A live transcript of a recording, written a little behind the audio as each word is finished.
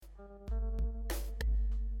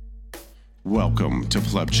Welcome to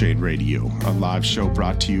Pleb Chain Radio, a live show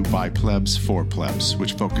brought to you by plebs for plebs,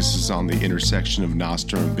 which focuses on the intersection of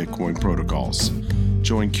Nostr and Bitcoin protocols.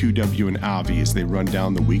 Join QW and Avi as they run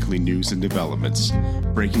down the weekly news and developments,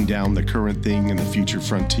 breaking down the current thing and the future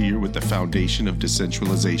frontier with the foundation of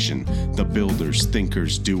decentralization, the builders,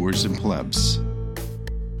 thinkers, doers, and plebs.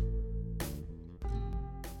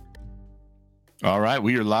 All right,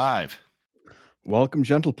 we are live. Welcome,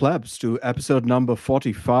 gentle plebs, to episode number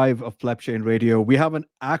 45 of Pleb Chain Radio. We have an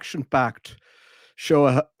action-packed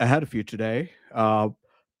show ahead of you today.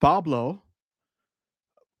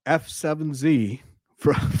 PABLOF7Z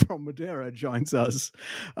from Madeira joins us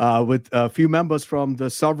with a few members from the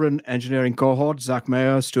Sovereign Engineering Cohort, Zach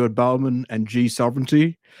Meyer, Stuart, Bowman, and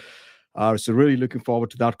GSovereignty. So really looking forward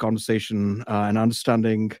to that conversation and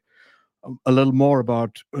understanding a little more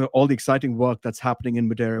about all the exciting work that's happening in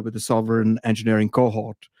Madeira with the Sovereign Engineering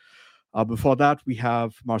Cohort. Before that, we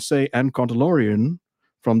have Marseille and Contalorian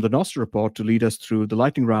from the Nostr Report to lead us through the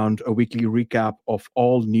lightning round, a weekly recap of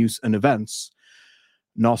all news and events,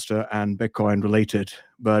 Nostr and Bitcoin related.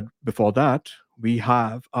 But before that, we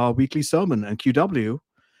have our weekly sermon. And QW,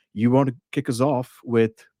 you want to kick us off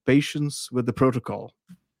with patience with the protocol.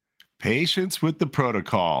 Patience with the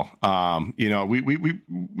protocol.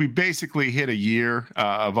 We basically hit a year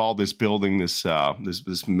of all this building, this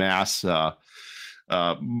mass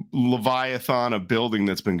leviathan of building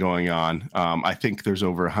that's been going on. I think there's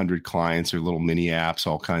over 100 clients or little mini apps,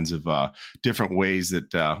 all kinds of different ways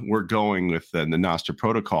that we're going with the Nostr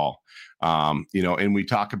protocol. And we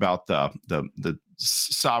talk about the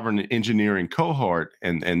Sovereign Engineering Cohort,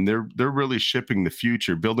 and they're really shipping the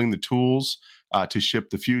future, building the tools to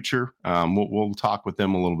ship the future. We'll talk with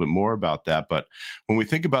them a little bit more about that. But when we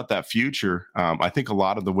think about that future, I think a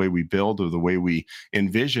lot of the way we build or the way we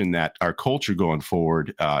envision that our culture going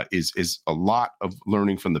forward is a lot of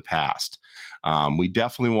learning from the past. We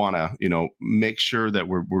definitely want to, make sure that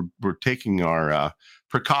we're taking our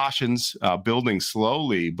precautions, building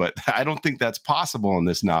slowly, but I don't think that's possible in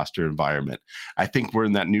this Nostr environment. I think we're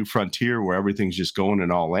in that new frontier where everything's just going in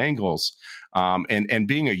all angles. And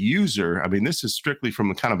being a user, I mean, this is strictly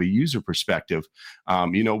from a kind of a user perspective.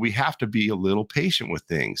 We have to be a little patient with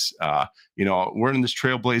things. We're in this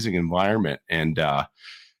trailblazing environment, and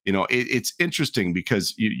it's interesting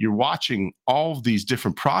because you're watching all of these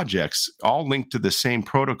different projects all linked to the same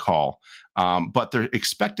protocol, but they're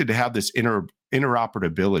expected to have this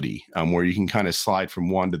interoperability where you can kind of slide from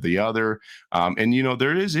one to the other.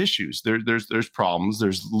 There is issues. There's problems.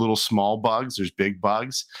 There's little small bugs. There's big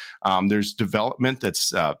bugs. There's development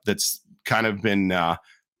that's kind of been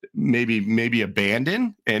maybe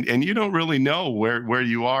abandoned, and you don't really know where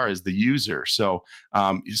you are as the user. So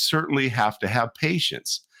you certainly have to have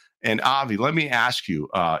patience. And Avi, let me ask you,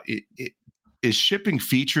 is shipping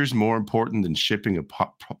features more important than shipping a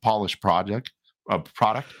polished product?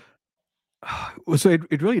 So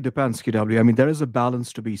it really depends, QW. I mean, there is a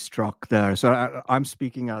balance to be struck there. So I'm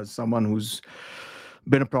speaking as someone who's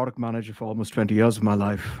been a product manager for almost 20 years of my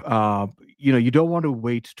life. You don't want to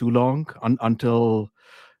wait too long until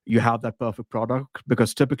you have that perfect product,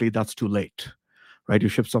 because typically that's too late, right? You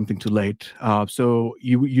ship something too late. So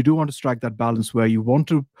you do want to strike that balance where you want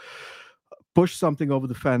to push something over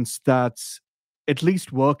the fence that's at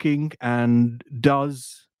least working and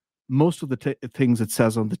does most of the things it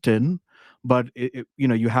says on the tin, but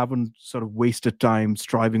you haven't sort of wasted time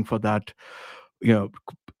striving for that,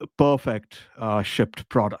 perfect shipped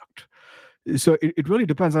product. So it really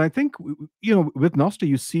depends. And I think, with Nostr,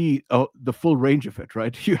 you see the full range of it,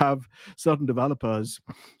 right? You have certain developers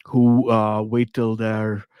who wait till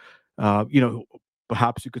they're,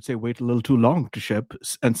 perhaps you could say wait a little too long to ship,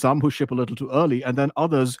 and some who ship a little too early, and then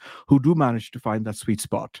others who do manage to find that sweet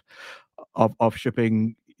spot of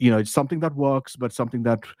shipping, it's something that works, but something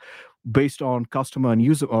that, based on customer and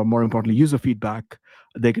user, or more importantly, user feedback,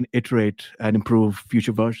 they can iterate and improve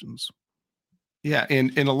future versions. Yeah,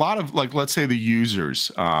 and a lot of, like, let's say the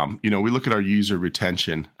users, we look at our user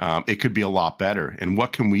retention. It could be a lot better. And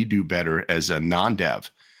what can we do better as a non-dev?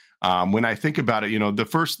 When I think about it,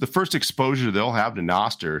 the first exposure they'll have to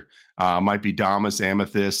Nostr might be Damus,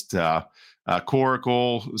 Amethyst,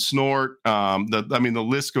 Coracle, Snort. The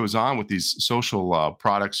list goes on with these social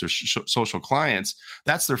products or social clients.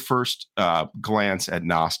 That's their first glance at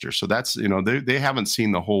Nostr. So that's, they haven't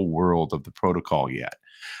seen the whole world of the protocol yet.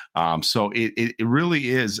 So it really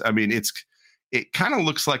is. I mean, it kind of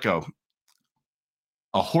looks like a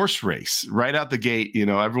horse race right out the gate.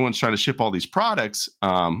 Everyone's trying to ship all these products,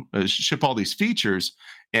 ship all these features,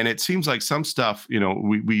 And it seems like some stuff,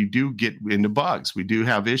 we do get into bugs. We do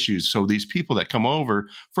have issues. So these people that come over,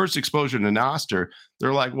 first exposure to Noster,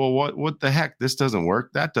 they're like, well, what the heck? This doesn't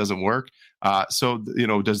work. That doesn't work. So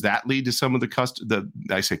does that lead to some of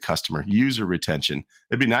the user retention?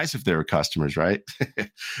 It'd be nice if they were customers, right?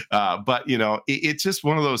 But it's just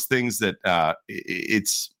one of those things that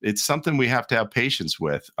it's something we have to have patience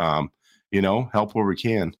with. Help where we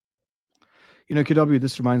can. KW,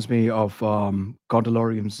 this reminds me of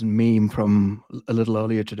Gondalorian's meme from a little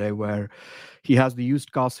earlier today, where he has the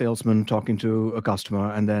used car salesman talking to a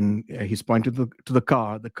customer, and then he's pointing to the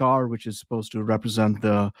car which is supposed to represent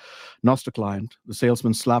the Noster client. The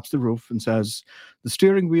salesman slaps the roof and says, the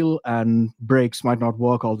steering wheel and brakes might not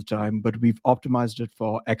work all the time, but we've optimized it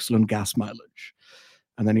for excellent gas mileage.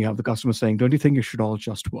 And then you have the customer saying, don't you think it should all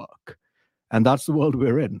just work? And that's the world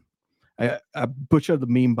we're in. I butchered the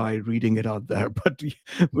meme by reading it out there, but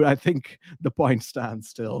I think the point stands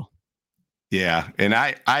still. Yeah, and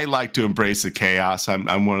I like to embrace the chaos.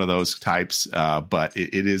 I'm one of those types, but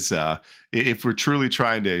it is if we're truly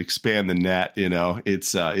trying to expand the net,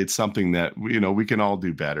 it's something that we can all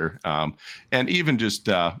do better. And even just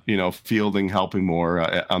fielding, helping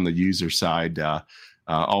more on the user side.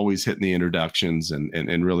 Always hitting the introductions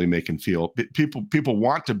and really making people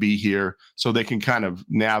want to be here so they can kind of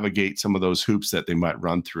navigate some of those hoops that they might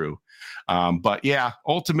run through. But yeah,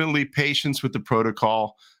 ultimately patience with the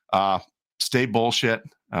protocol, stay bullshit.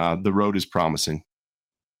 The road is promising.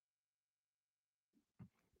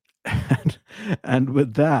 And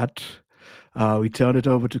with that, we turn it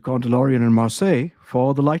over to Condalorian and Marseille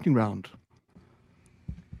for the lightning round.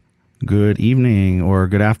 Good evening or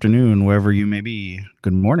good afternoon, wherever you may be.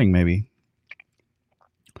 Good morning, maybe.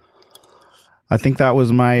 I think that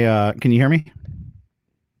was my, can you hear me?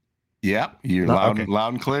 Yeah, you're loud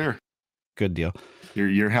and clear. Good deal.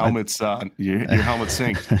 Your helmet's your helmet's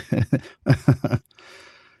synced.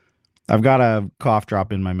 I've got a cough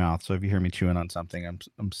drop in my mouth, so if you hear me chewing on something,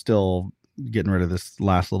 I'm still getting rid of this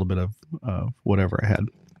last little bit of whatever I had.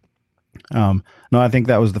 No, I think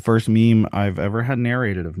that was the first meme I've ever had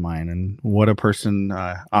narrated of mine, and what a person,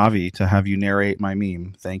 Avi, to have you narrate my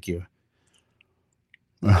meme. Thank you.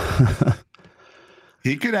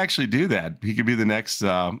 He could actually do that. He could be the next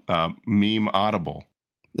meme Audible.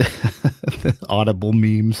 Audible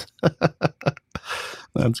memes.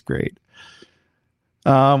 That's great.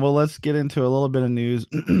 Well, let's get into a little bit of news.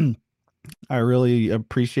 I really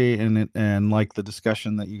appreciate and like the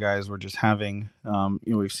discussion that you guys were just having.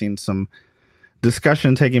 We've seen some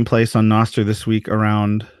discussion taking place on Noster this week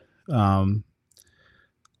around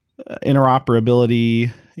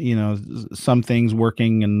interoperability. Some things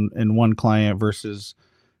working in one client versus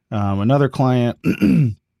another client,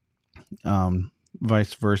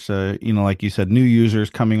 vice versa. Like you said, new users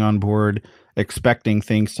coming on board, expecting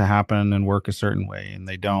things to happen and work a certain way, and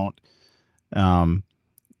they don't.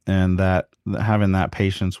 And that having that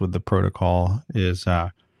patience with the protocol is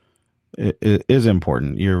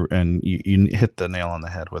important. You hit the nail on the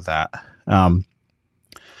head with that.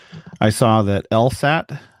 I saw that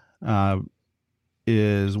LSAT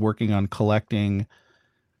is working on collecting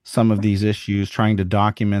some of these issues, trying to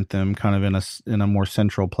document them kind of in a more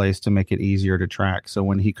central place to make it easier to track. So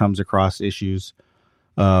when he comes across issues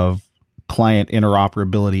of client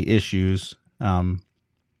interoperability issues,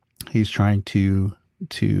 he's trying to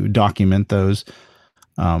document those.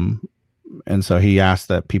 And so he asked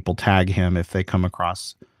that people tag him if they come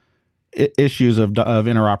across issues of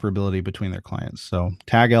interoperability between their clients. So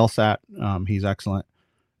tag LSAT. He's excellent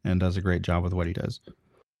and does a great job with what he does.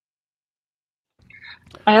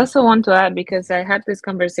 I also want to add, because I had this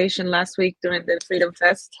conversation last week during the Freedom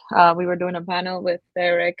Fest. We were doing a panel with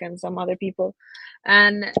Eric and some other people.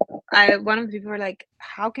 And one of the people were like,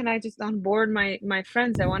 how can I just onboard my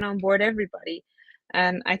friends? I want to onboard everybody.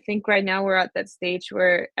 And I think right now we're at that stage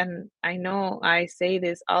where, and I know I say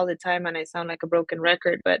this all the time and I sound like a broken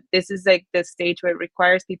record, but this is like the stage where it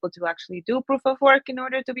requires people to actually do proof of work in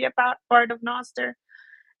order to be a part of Noster.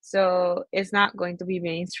 So it's not going to be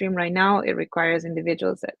mainstream right now. It requires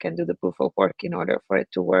individuals that can do the proof of work in order for it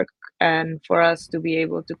to work and for us to be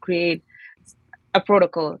able to create a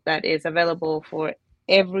protocol that is available for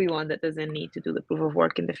everyone that doesn't need to do the proof of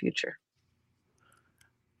work in the future.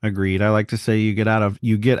 Agreed. I like to say you get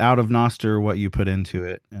out of Noster what you put into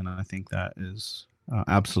it, and I think that is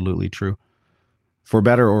absolutely true, for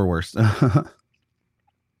better or worse.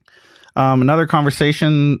 Another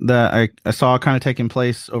conversation that I saw kind of taking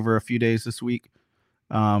place over a few days this week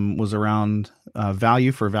was around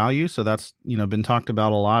value for value. So that's been talked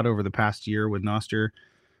about a lot over the past year with Noster,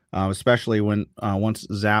 especially when once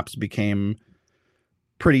Zaps became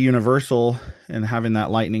pretty universal in having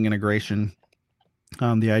that Lightning integration.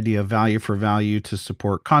 The idea of value for value to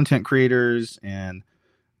support content creators and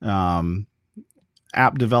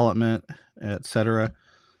app development, etc.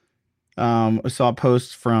 I saw a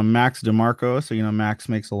post from Max DeMarco. So, Max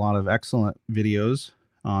makes a lot of excellent videos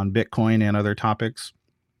on Bitcoin and other topics.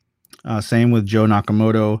 Same with Joe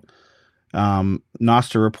Nakamoto.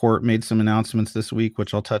 Nostr Report made some announcements this week,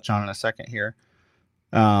 which I'll touch on in a second here.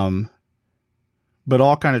 But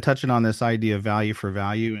all kind of touching on this idea of value for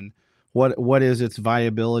value and what is its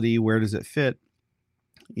viability? Where does it fit?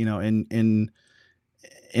 In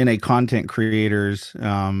a content creator's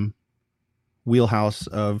wheelhouse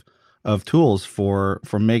of tools for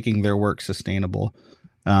making their work sustainable.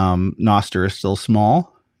 Nostr is still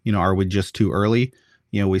small. Are we just too early?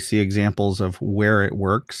 We see examples of where it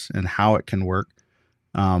works and how it can work.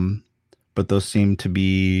 But those seem to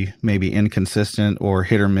be maybe inconsistent or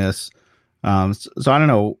hit or miss. So I don't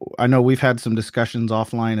know. I know we've had some discussions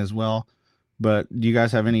offline as well, but do you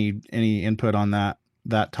guys have any input on that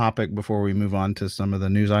topic before we move on to some of the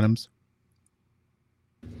news items?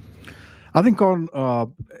 I think on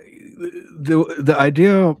the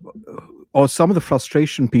idea or some of the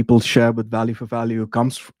frustration people share with value for value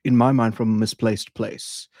comes, in my mind, from a misplaced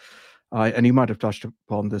place. And you might have touched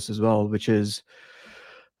upon this as well, which is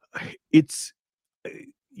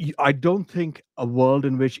I don't think a world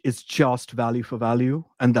in which it's just value for value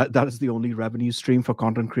and that is the only revenue stream for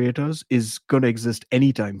content creators is going to exist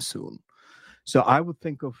anytime soon. So I would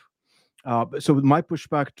think of, so with my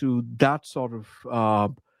pushback to that sort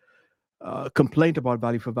of complaint about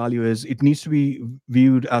value for value is it needs to be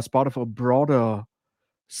viewed as part of a broader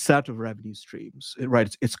set of revenue streams,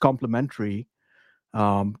 right? It's complementary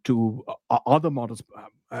to other models.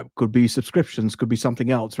 Could be subscriptions, could be something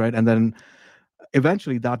else, right? And then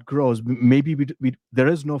eventually that grows. Maybe there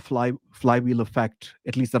is no flywheel effect,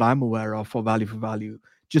 at least that I'm aware of, for value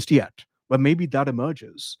just yet. But maybe that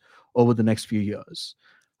emerges over the next few years,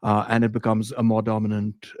 and it becomes a more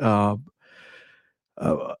dominant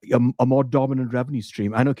revenue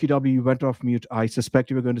stream. I know, KW, you went off mute. I suspect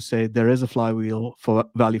you were going to say there is a flywheel for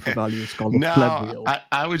value. It's called the flywheel.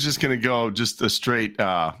 I was just going to go just a straight,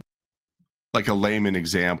 like a layman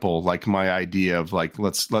example, like my idea of like,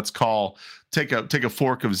 let's take a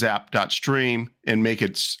fork of zap.stream and make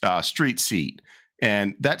it street seat.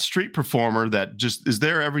 And that street performer that just is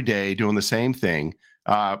there every day doing the same thing,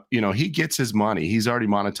 he gets his money. He's already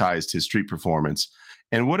monetized his street performance.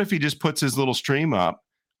 And what if he just puts his little stream up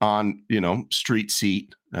on, street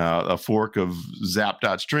seat, a fork of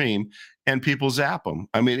zap.stream, and people zap them?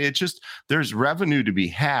 I mean, there's revenue to be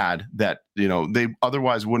had that, they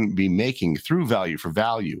otherwise wouldn't be making through value for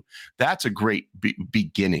value. That's a great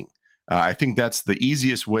beginning. I think that's the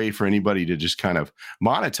easiest way for anybody to just kind of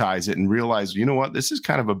monetize it and realize, what, this is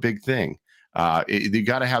kind of a big thing. You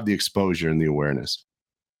got to have the exposure and the awareness.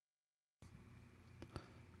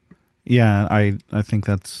 Yeah, I think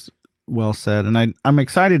that's well said, and I'm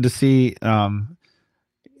excited to see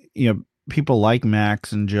people like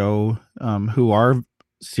Max and Joe who are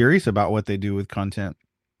serious about what they do with content,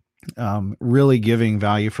 really giving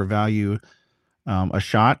value for value a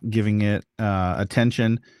shot, giving it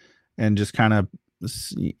attention, and just kind of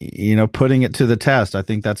putting it to the test. I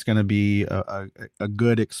think that's going to be a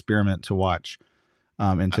good experiment to watch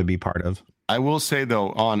and to be part of. I will say though,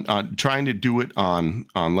 on trying to do it on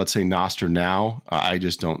let's say Nostr now, I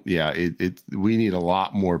just don't. Yeah, we need a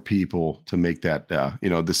lot more people to make that.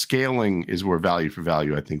 The scaling is where value for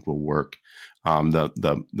value I think will work.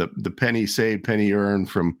 The penny saved, penny earned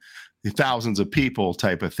from the thousands of people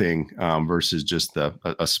type of thing versus just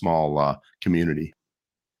a small community.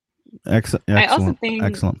 Excellent. I also think,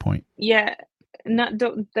 excellent point. Yeah,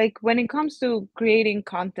 like when it comes to creating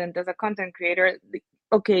content as a content creator.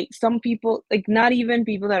 Okay, some people, like not even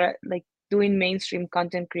people that are like doing mainstream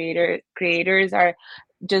content creators are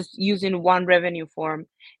just using one revenue form.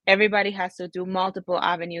 Everybody has to do multiple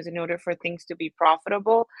avenues in order for things to be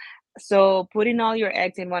profitable. So putting all your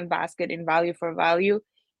eggs in one basket in value for value,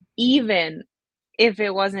 even if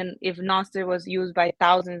Nostr was used by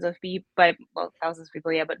thousands of people, but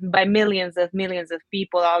by millions of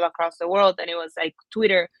people all across the world, and it was like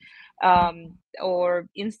Twitter or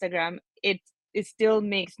Instagram, it still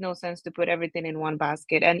makes no sense to put everything in one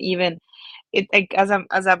basket. And even it, like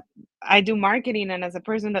I do marketing, and as a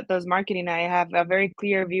person that does marketing, I have a very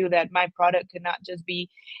clear view that my product cannot just be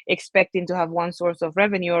expecting to have one source of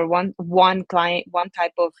revenue or one client, one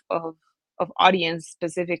type of audience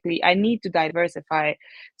specifically. I need to diversify.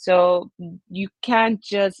 So you can't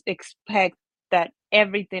just expect that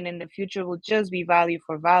everything in the future will just be value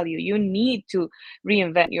for value. You need to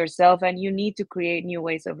reinvent yourself, and you need to create new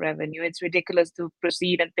ways of revenue. It's ridiculous to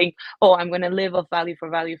proceed and think, oh, I'm going to live off value for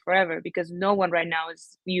value forever, because no one right now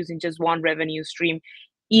is using just one revenue stream,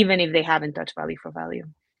 even if they haven't touched value for value.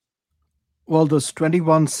 Well, those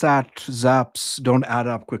 21 sat zaps don't add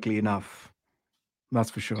up quickly enough. That's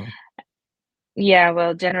for sure. Yeah,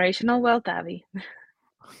 well, generational wealth, Avi.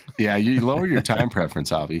 Yeah, you lower your time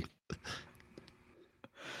preference, Avi.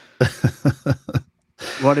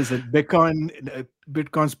 What is it?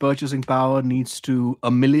 Bitcoin's purchasing power needs to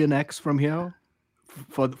 1,000,000x from here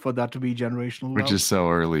for that to be generational Which wealth? is so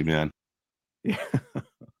early, man. Yeah.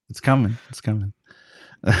 It's coming. It's coming.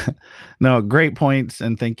 No, great points,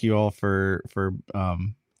 and thank you all for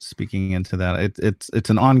speaking into that. It's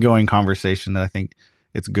an ongoing conversation that I think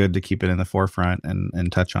it's good to keep it in the forefront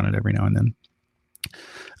and touch on it every now and then.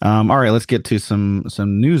 All right, let's get to some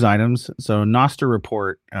news items. So Nostr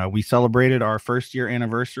report, we celebrated our first year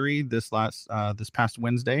anniversary this past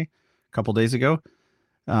Wednesday, a couple days ago.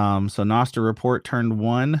 So Nostr report turned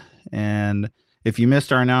 1, and if you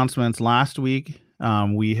missed our announcements last week,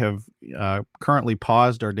 we have currently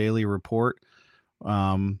paused our daily report,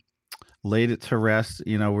 laid it to rest.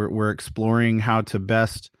 We're exploring how to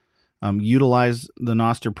best utilize the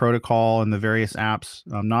Nostr protocol and the various apps.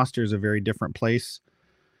 Nostr is a very different place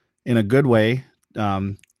in a good way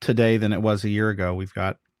today than it was a year ago. We've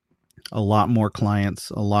got a lot more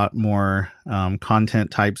clients, a lot more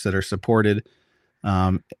content types that are supported.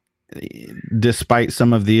 Despite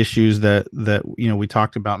some of the issues that we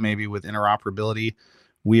talked about, maybe with interoperability,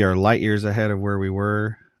 we are light years ahead of where we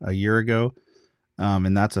were a year ago,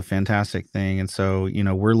 and that's a fantastic thing. And so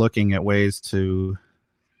we're looking at ways to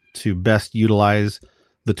best utilize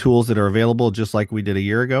the tools that are available, just like we did a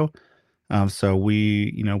year ago. So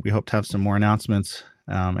we hope to have some more announcements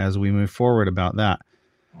as we move forward about that.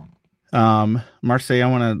 Marseille, I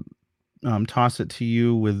want to toss it to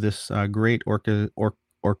you with this great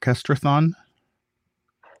orchestrathon.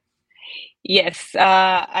 Yes,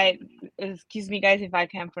 excuse me, guys, if I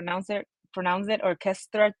can pronounce it.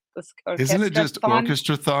 Orchestra. Isn't it just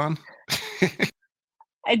orchestrathon?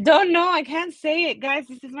 I don't know. I can't say it, guys.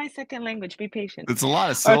 This is my second language. Be patient. It's a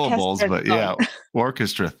lot of syllables, but yeah,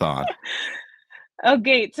 orchestrathon.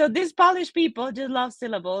 Okay, so these Polish people just love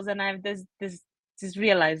syllables, and I've just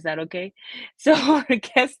realized that. Okay, so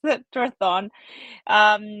orchestrathon.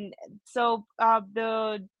 So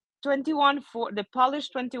the the Polish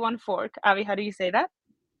 21 fork. Avi, how do you say that?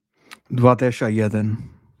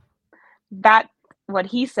 21. That what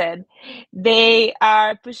he said. They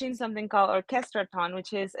are pushing something called Orchestrathon,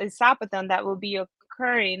 which is a sapathon that will be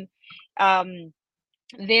occurring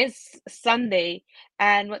this Sunday.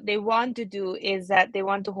 And what they want to do is that they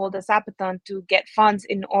want to hold a sapathon to get funds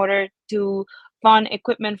in order to fund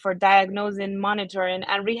equipment for diagnosing, monitoring,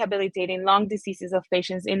 and rehabilitating lung diseases of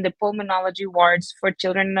patients in the pulmonology wards for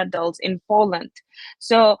children and adults in Poland.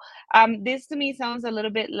 So this to me sounds a little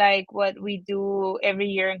bit like what we do every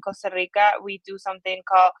year in Costa Rica. We do something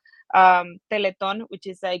called Teleton, which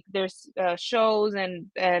is like there's shows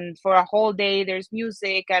and for a whole day there's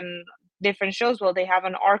music and different shows. Well, they have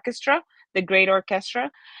an orchestra, the Great Orchestra,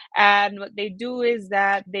 and what they do is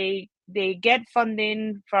that they get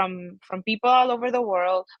funding from people all over the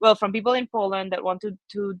world. Well, from people in Poland that want to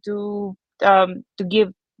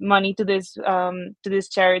give money to this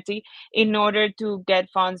charity in order to get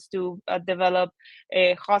funds to develop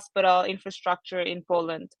a hospital infrastructure in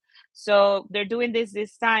Poland. So they're doing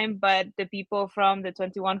this time, but the people from the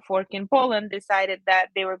 21 Fork in Poland decided that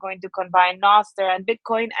they were going to combine Nostr and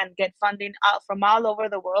Bitcoin and get funding out from all over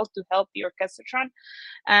the world to help the orchestratron.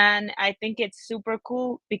 And I think it's super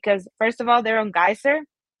cool because, first of all, they're on Geyser.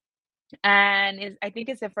 And I think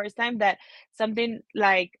it's the first time that something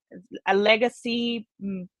like a legacy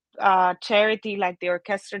charity like the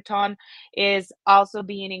Orchestrathon is also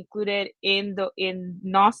being included in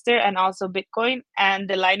Nostr and also Bitcoin, and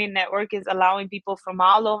the Lightning Network is allowing people from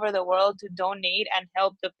all over the world to donate and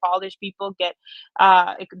help the Polish people get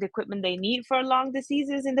the equipment they need for lung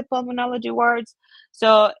diseases in the pulmonology wards.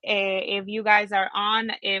 So if you guys are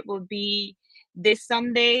on, it will be this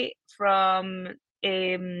Sunday from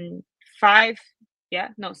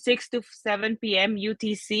 6 to 7 p.m.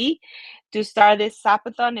 UTC to start this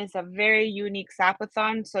sapathon. It's a very unique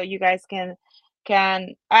sapathon, so you guys can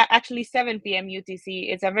actually 7 p.m.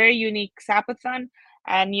 UTC. It's a very unique sapathon,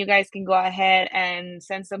 and you guys can go ahead and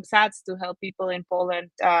send some sats to help people in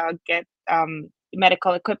Poland get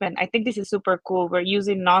medical equipment. I think this is super cool. We're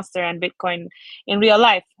using Nostr and Bitcoin in real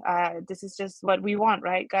life. This is just what we want,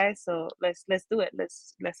 right, guys? So let's do it.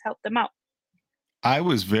 Let's help them out. I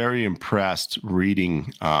was very impressed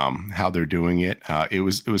reading how they're doing it. It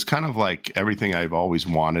was kind of like everything I've always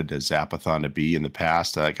wanted a Zapathon to be in the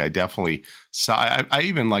past. Like I definitely saw. I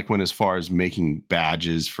even like went as far as making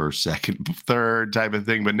badges for second, third type of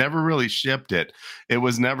thing, but never really shipped it. It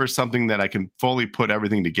was never something that I can fully put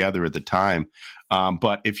everything together at the time.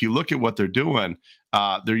 But if you look at what they're doing,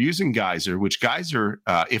 they're using Geyser, which Geyser,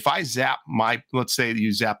 if I zap let's say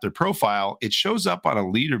you zap their profile, it shows up on a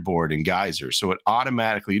leaderboard in Geyser. So it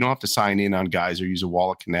automatically, you don't have to sign in on Geyser, use a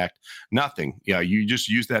Wallet Connect, nothing. Yeah, you just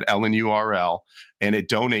use that LN URL and it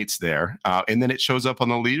donates there. And then it shows up on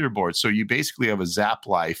the leaderboard. So you basically have a Zap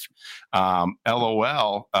Life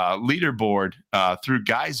LOL leaderboard through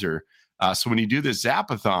Geyser. So when you do this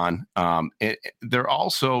Zapathon, they're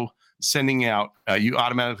also sending out, you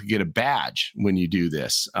automatically get a badge when you do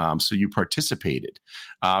this. So you participated.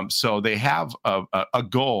 So they have a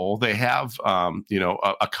goal, they have,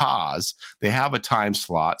 a cause, they have a time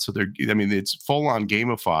slot. So it's full on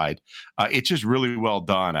gamified. It's just really well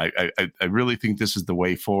done. I really think this is the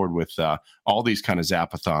way forward with all these kind of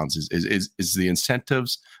Zapathons is the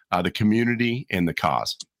incentives, the community, and the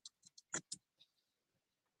cause.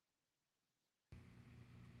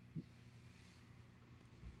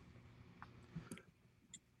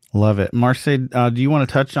 Love it. Marcy, do you want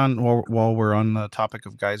to touch on, while we're on the topic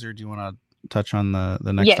of Geyser, do you want to touch on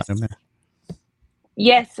the next item there?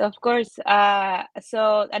 Yes, of course.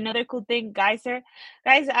 So another cool thing, Geyser.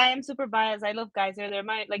 Guys, I am super biased. I love Geyser. They're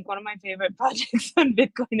one of my favorite projects on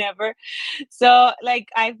Bitcoin ever. So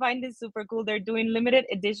I find this super cool. They're doing limited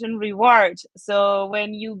edition rewards. So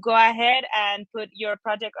when you go ahead and put your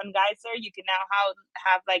project on Geyser, you can now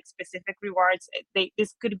have specific rewards.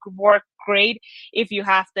 This could work great if you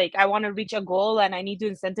have I want to reach a goal and I need to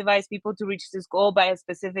incentivize people to reach this goal by a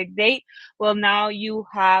specific date. Well, now you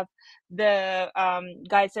have the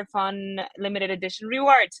Geyser Fun limited edition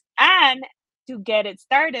rewards. And to get it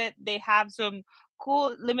started, they have some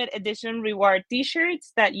cool limited edition reward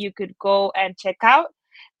t-shirts that you could go and check out.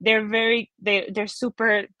 They're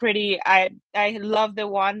super pretty. I love the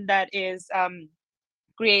one that is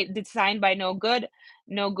designed by No Good.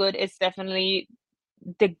 No Good is definitely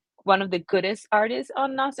one of the goodest artists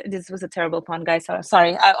on Nostr. This was a terrible pun, guys.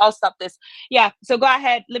 Sorry, I'll stop this. Yeah, so go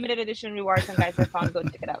ahead. Limited edition rewards on Geyser Fun. Go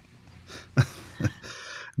check it out.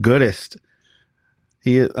 Goodest.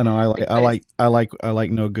 I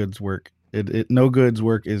like No Good's work. No Good's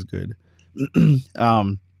work is good.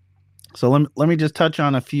 So let me just touch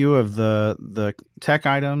on a few of the tech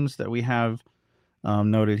items that we have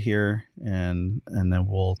noted here, and then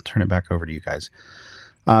we'll turn it back over to you guys.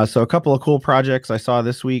 So a couple of cool projects I saw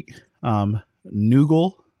this week.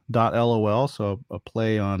 Noogle.lol, so a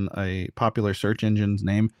play on a popular search engine's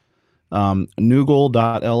name. Noogle.lol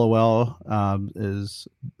is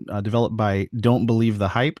developed by Don't Believe the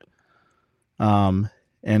Hype. And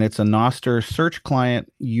it's a Nostr search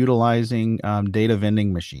client utilizing data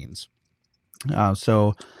vending machines.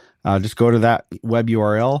 So just go to that web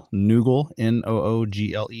URL, Noogle,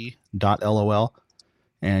 Noogle.lol,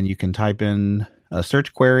 and you can type in a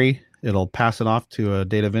search query. It'll pass it off to a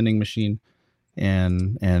data vending machine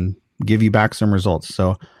and give you back some results.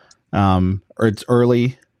 So it's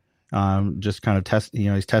early. Just kind of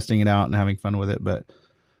he's testing it out and having fun with it, but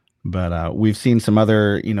we've seen some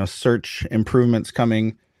other, search improvements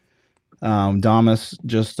coming. Damus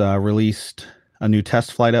just released a new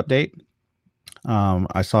test flight update.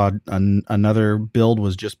 I saw another build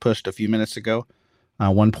was just pushed a few minutes ago,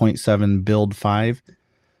 1.7 build 5.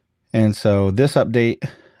 And so this update,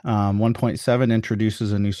 1.7,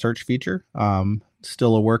 introduces a new search feature.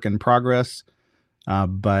 Still a work in progress,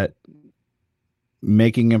 but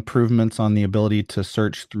making improvements on the ability to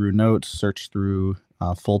search through notes, search through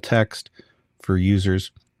full text for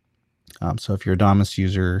users. So if you're a Damus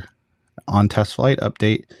user, on test flight,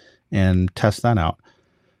 update and test that out.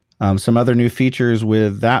 Some other new features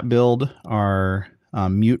with that build are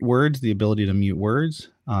mute words, the ability to mute words,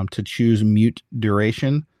 to choose mute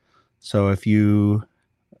duration. So if you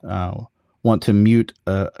want to mute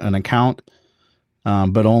an account,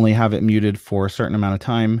 but only have it muted for a certain amount of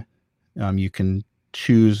time, you can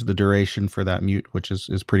choose the duration for that mute, which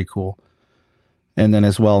is pretty cool. And then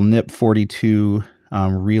as well, NIP42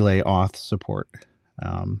 relay auth support.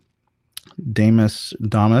 Damus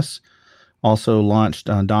also launched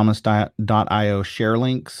Damus.io share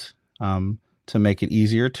links to make it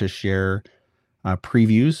easier to share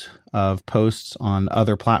previews of posts on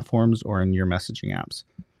other platforms or in your messaging apps.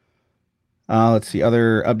 Let's see,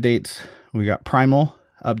 other updates. We got Primal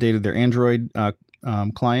updated their Android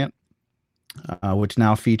client, which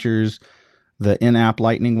now features the in-app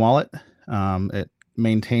Lightning wallet. It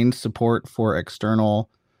maintains support for external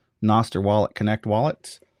Nostr Wallet Connect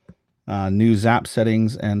wallets, new Zap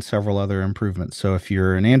settings, and several other improvements. So if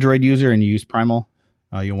you're an Android user and you use Primal,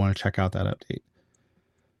 you'll want to check out that update.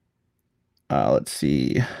 Let's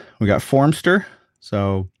see. We got Formster.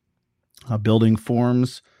 So building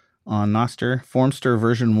forms on Nostr. Formster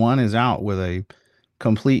version 1 is out with a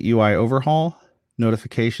complete UI overhaul,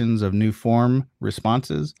 notifications of new form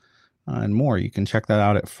responses, and more. You can check that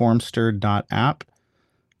out at formster.app.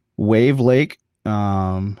 Wavelake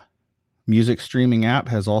music streaming app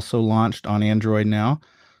has also launched on Android now.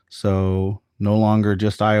 So no longer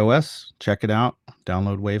just iOS. Check it out.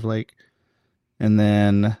 Download Wavelake. And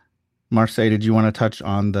then, Marseille, did you want to touch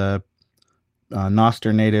on the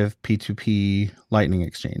Nostr native P2P Lightning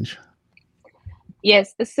Exchange?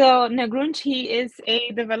 Yes. So Nagrunch, he is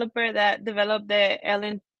a developer that developed the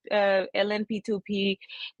LNP2P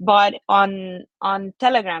bot on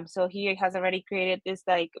Telegram. So he has already created this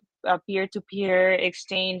like a peer-to-peer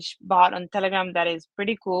exchange bot on Telegram that is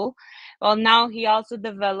pretty cool. Well, now he also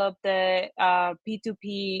developed the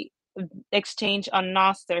P2P exchange on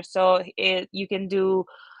Nostr. So you can do.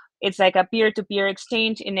 It's like a peer-to-peer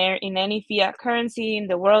exchange in any fiat currency in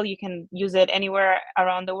the world. You can use it anywhere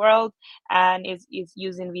around the world, and is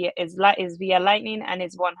via Lightning, and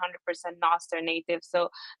it's 100% Nostr native.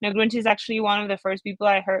 So Nagrunch is actually one of the first people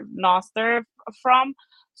I heard Nostr from.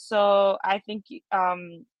 So I think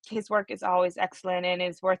his work is always excellent and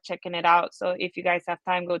it's worth checking it out. So if you guys have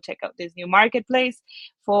time, go check out this new marketplace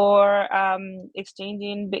for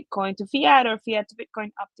exchanging Bitcoin to fiat or fiat to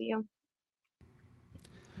Bitcoin. Up to you.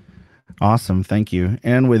 Awesome. Thank you.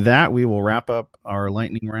 And with that, we will wrap up our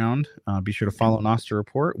lightning round. Be sure to follow Nostr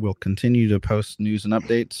Report. We'll continue to post news and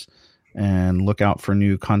updates and look out for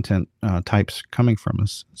new content types coming from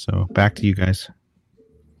us. So back to you guys.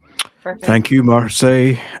 Perfect. Thank you,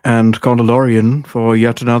 Marseille and Condalorian, for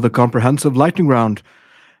yet another comprehensive lightning round.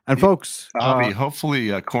 And folks, Avi,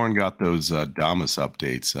 hopefully Corn got those Damus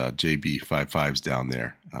updates, JB55's down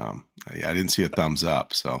there. I didn't see a thumbs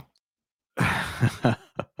up, so.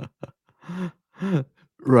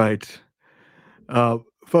 Right.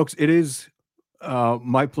 Folks, it is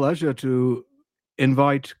my pleasure to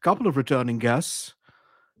invite a couple of returning guests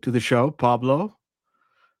to the show. Pablo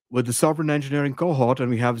with the Sovereign Engineering Cohort, and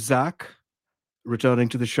we have Zach returning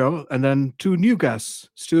to the show, and then two new guests,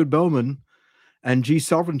 Stuart Bowman and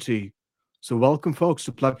GSovereignty. So welcome, folks,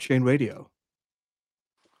 to Plebchain Radio.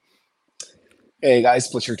 Hey guys,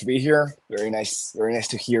 pleasure to be here. Very nice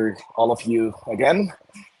to hear all of you again.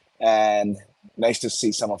 And nice to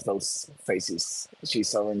see some of those faces.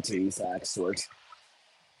 GSovereignty, Zach, Stuart.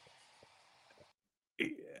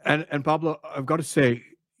 And Pablo, I've got to say,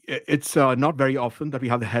 it's not very often that we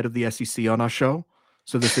have the head of the SEC on our show.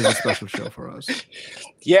 So this is a special show for us.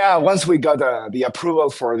 Yeah, once we got the approval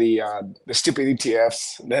for the stupid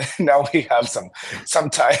ETFs, now we have some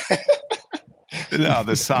time. No,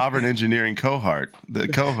 the Sovereign Engineering Cohort,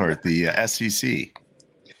 the SEC.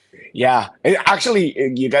 Yeah, actually,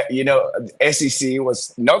 SEC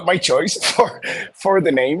was not my choice for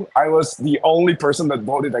the name. I was the only person that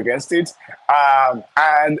voted against it.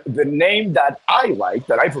 And the name that I liked,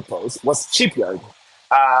 that I proposed, was Shipyard.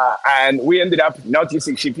 And we ended up not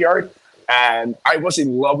using Shipyard. And I was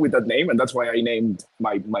in love with that name, and that's why I named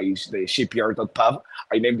the shipyard.pub.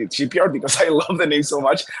 I named it Shipyard because I love the name so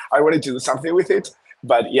much. I wanted to do something with it.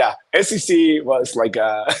 But yeah, SEC was like,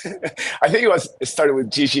 I think it started with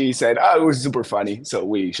Gigi said, it was super funny. So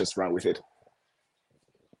we just ran with it.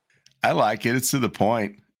 I like it. It's to the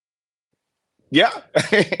point. Yeah.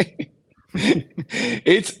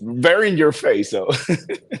 It's very in your face.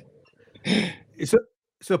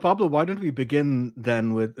 So Pablo, why don't we begin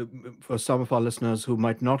then with, for some of our listeners who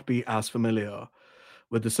might not be as familiar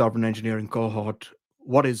with the Sovereign Engineering Cohort,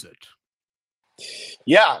 what is it?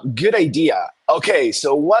 Yeah, good idea. Okay,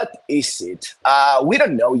 so what is it? We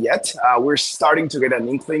don't know yet. We're starting to get an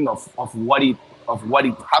inkling of what it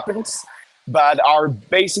happens. But our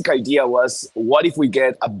basic idea was, what if we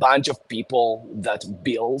get a bunch of people that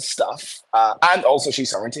build stuff, and also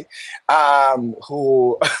GSovereignty,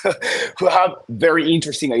 who have very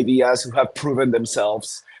interesting ideas, who have proven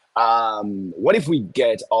themselves. What if we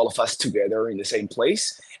get all of us together in the same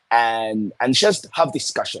place and just have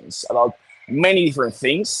discussions about many different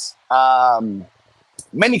things,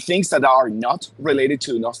 many things that are not related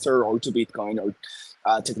to Nostr or to Bitcoin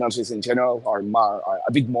or technologies in general, are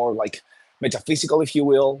a bit more like metaphysical, if you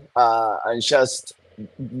will, and just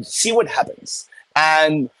see what happens.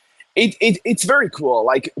 And it's very cool.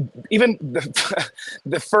 Like even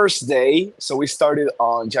the first day, so we started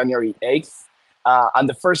on January 8th, and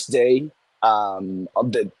the first day, on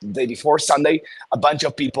the day before Sunday, a bunch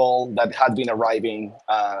of people that had been arriving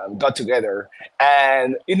got together.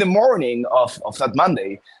 And in the morning of that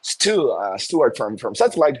Monday, Stuart from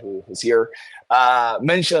Satellite, who's here,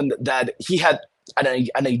 mentioned that he had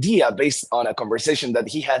an idea based on a conversation that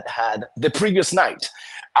he had the previous night.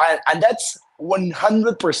 And that's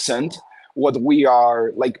 100% what we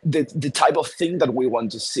are, like, the type of thing that we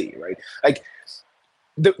want to see, right? Like,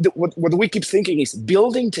 what we keep thinking is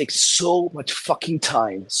building takes so much fucking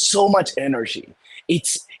time, so much energy. It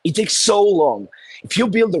takes so long. If you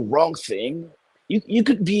build the wrong thing, you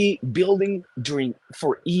could be building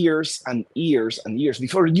for years and years and years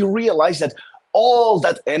before you realize that all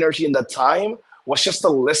that energy and that time was just a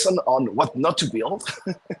lesson on what not to build.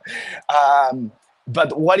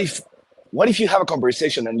 But what if you have a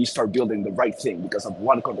conversation and you start building the right thing because of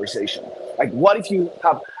one conversation? Like, what if you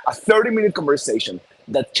have a 30-minute conversation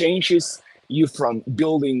that changes you from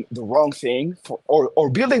building the wrong thing or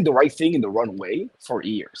building the right thing in the wrong way for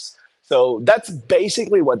years? So that's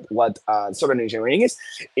basically what software engineering is.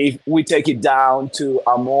 If we take it down to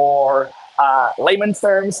a more layman's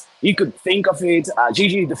terms, you could think of it,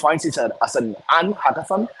 Gigi defines it as an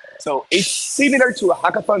hackathon. So it's similar to a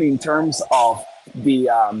hackathon in terms of the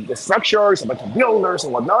structures, a bunch of builders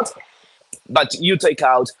and whatnot, but you take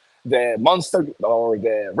out the Monster or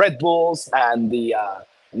the Red Bulls and the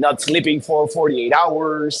not sleeping for 48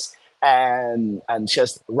 hours and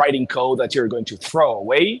just writing code that you're going to throw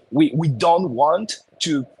away. We don't want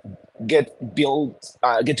to get to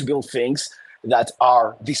build things that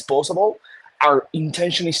are disposable. Our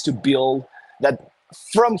intention is to build that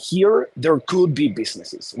from here there could be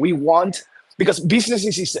businesses. We want, because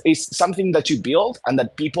businesses is something that you build and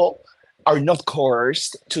that people are not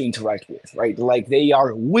coerced to interact with, right? Like, they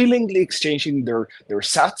are willingly exchanging their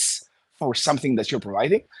sats for something that you're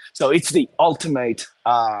providing. So it's the ultimate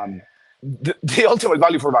the ultimate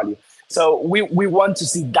value for value. So we want to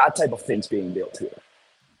see that type of things being built here.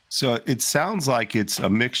 So it sounds like it's a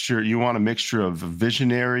mixture. You want a mixture of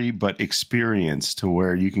visionary but experience, to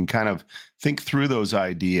where you can kind of think through those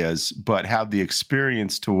ideas, but have the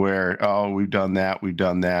experience to where, oh, we've done that.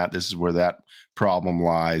 This is where that problem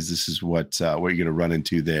lies. This is what you're going to run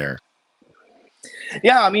into there.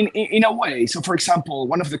 Yeah, I mean, in a way. So, for example,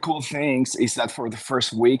 one of the cool things is that for the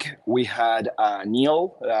first week, we had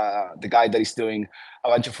Neil, the guy that is doing a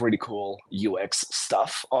bunch of really cool UX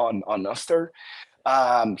stuff on Nostr.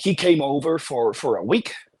 He came over for a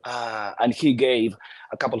week, and he gave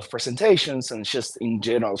a couple of presentations and just in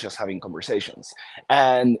general, just having conversations.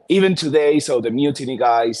 And even today, so the Mutiny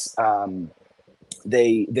guys,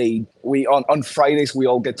 we on Fridays we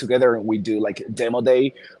all get together and we do like demo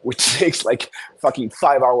day, which takes like fucking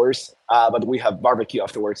 5 hours, but we have barbecue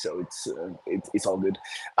afterwards, so it's all good.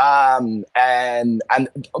 And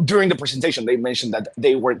during the presentation, they mentioned that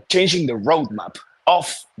they were changing the roadmap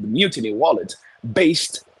of the Mutiny wallet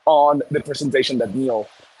based on the presentation that Neil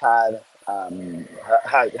had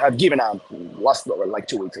given out last, like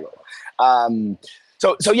 2 weeks ago.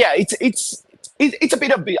 So yeah, it's a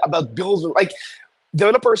bit about build. Like,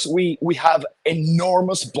 developers, we have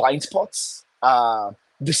enormous blind spots,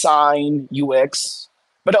 design, UX,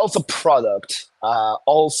 but also product,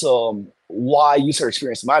 also why user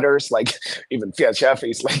experience matters. Like, even Fiat Chef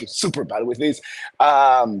is like super bad with this,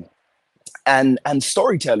 and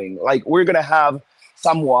storytelling. Like, we're gonna have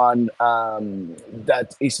someone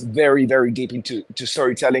that is very, very deep into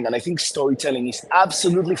storytelling, and I think storytelling is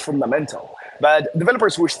absolutely fundamental. But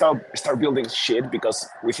developers will start building shit because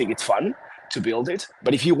we think it's fun to build it.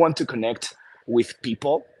 But if you want to connect with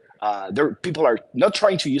people, people are not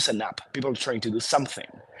trying to use an app. People are trying to do something.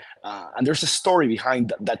 And there's a story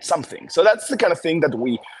behind that something. So that's the kind of thing that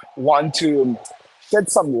we want to shed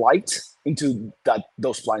some light into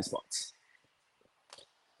those blind spots.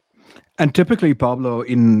 And typically, Pablo,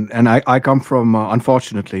 I come from,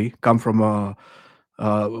 unfortunately,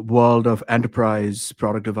 a world of enterprise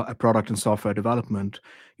product and software development.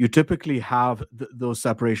 You typically have those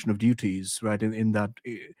separation of duties, right? In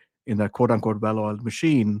that quote unquote well-oiled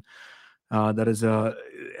machine, that is a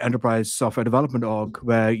enterprise software development org,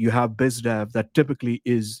 where you have biz dev that typically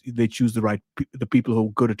they choose the people who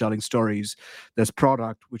are good at telling stories. There's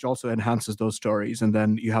product, which also enhances those stories, and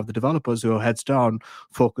then you have the developers who are heads down,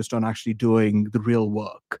 focused on actually doing the real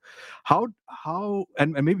work. How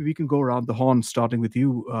and maybe we can go around the horn, starting with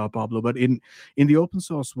you, Pablo. But in the open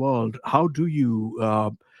source world, how do you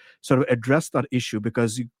sort of address that issue?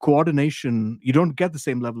 Because coordination, you don't get the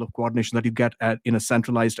same level of coordination that you get in a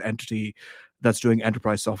centralized entity that's doing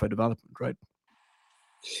enterprise software development, right?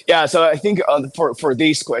 Yeah, so I think for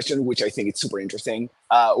this question, which I think it's super interesting,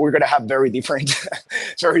 we're gonna have very different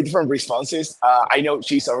very different responses. I know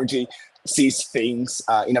GSovereignty sees things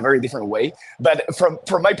in a very different way, but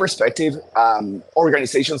from my perspective,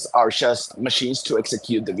 organizations are just machines to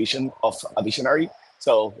execute the vision of a visionary.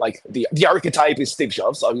 So like the archetype is Steve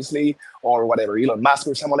Jobs, obviously, or whatever, Elon Musk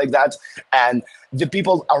or someone like that, and the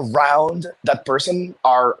people around that person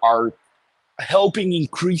are helping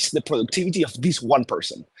increase the productivity of this one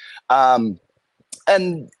person. Um,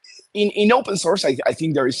 and in open source, I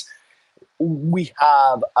think we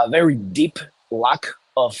have a very deep lack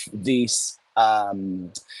of this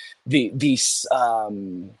bundling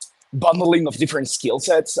of different skill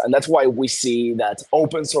sets, and that's why we see that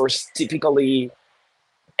open source typically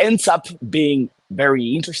ends up being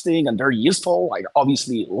very interesting and very useful. Like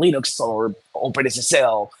obviously Linux or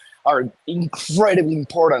OpenSSL are incredibly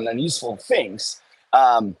important and useful things.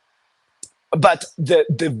 But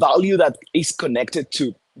the value that is connected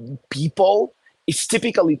to people is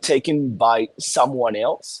typically taken by someone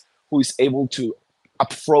else who is able to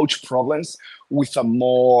approach problems with a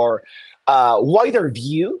more wider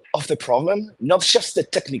view of the problem, not just the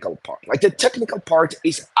technical part. Like the technical part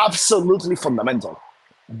is absolutely fundamental,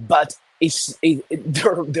 but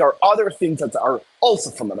there are other things that are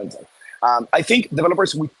also fundamental. I think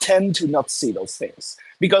developers, we tend to not see those things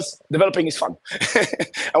because developing is fun.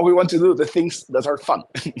 And we want to do the things that are fun.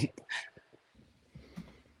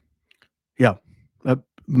 Yeah, that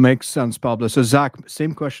makes sense, Pablo. So Zach,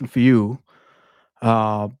 same question for you.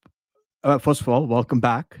 First of all, welcome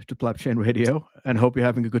back to Plebchain Radio, and hope you're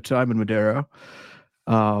having a good time in Madeira.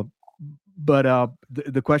 But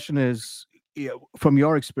the question is, from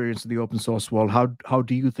your experience in the open source world, how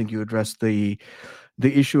do you think you address the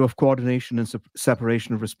issue of coordination and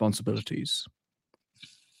separation of responsibilities?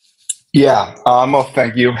 Yeah, well,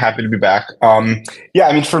 thank you. Happy to be back. Yeah,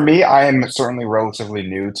 I mean, for me, I am certainly relatively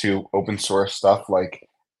new to open source stuff. Like,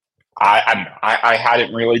 I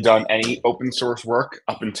hadn't really done any open source work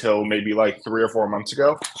up until maybe like 3 or 4 months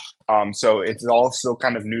ago. So it's all still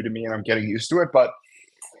kind of new to me, and I'm getting used to it. But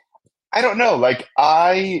I don't know. Like,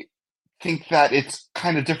 I think that it's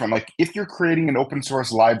kind of different. Like, if you're creating an open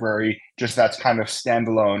source library, just that's kind of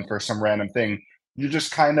standalone for some random thing, you're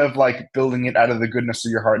just kind of like building it out of the goodness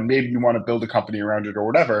of your heart, and maybe you want to build a company around it or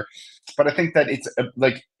whatever. But I think that it's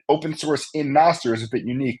like open source in Nostr is a bit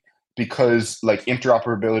unique because like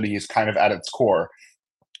interoperability is kind of at its core,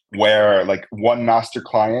 where like one Nostr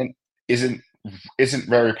client isn't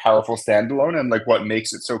very powerful standalone, and like what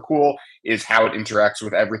makes it so cool is how it interacts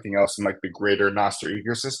with everything else in like the greater Nostr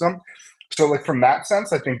ecosystem. So like from that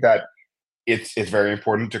sense, I think that it's very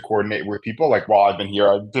important to coordinate with people. Like while I've been here,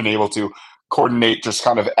 I've been able to coordinate, just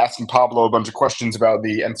kind of asking Pablo a bunch of questions about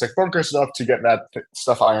the NSEC bunker stuff to get that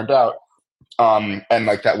stuff ironed out. And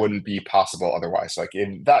like that wouldn't be possible otherwise. Like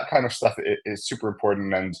that kind of stuff is super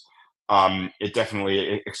important, and it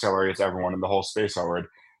definitely accelerates everyone in the whole space forward.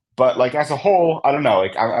 But like as a whole, I don't know.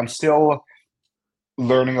 Like I'm still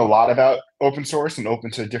learning a lot about open source and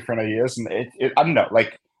open to different ideas, and I don't know.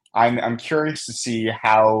 Like I'm curious to see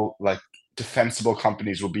how like defensible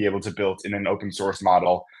companies will be able to build in an open source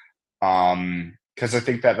model. Because I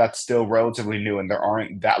think that that's still relatively new, and there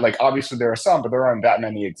aren't that, like, obviously there are some, but there aren't that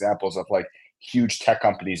many examples of like huge tech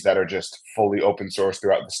companies that are just fully open source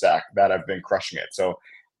throughout the stack that have been crushing it. So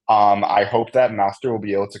I hope that Nostr will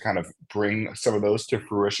be able to kind of bring some of those to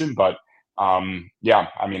fruition. But yeah,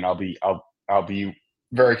 I mean, I'll be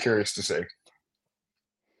very curious to see.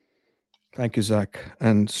 Thank you, Zach.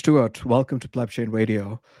 And Stuart, welcome to Plebchain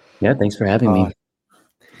Radio. Yeah, thanks for having me.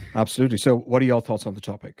 Absolutely. So what are your thoughts on the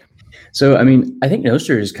topic? So, I mean, I think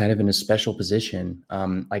Nostr is kind of in a special position.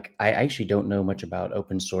 Like, I actually don't know much about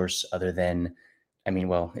open source other than, I mean,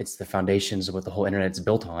 well, it's the foundations of what the whole internet's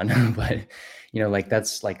built on. But, you know, like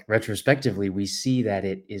that's like retrospectively, we see that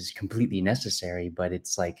it is completely necessary, but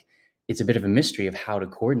it's like, it's a bit of a mystery of how to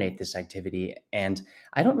coordinate this activity. And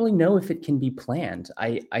I don't really know if it can be planned.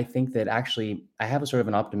 I think that actually I have a sort of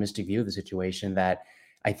an optimistic view of the situation that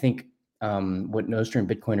I think what Nostr and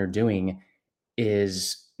Bitcoin are doing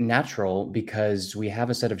is natural because we have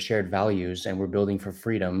a set of shared values and we're building for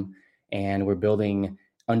freedom, and we're building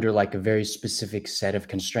under like a very specific set of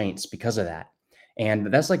constraints because of that.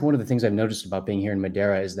 And that's like one of the things I've noticed about being here in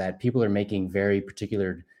Madeira is that people are making very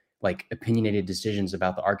particular, like opinionated decisions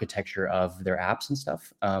about the architecture of their apps and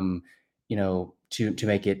stuff, you know, to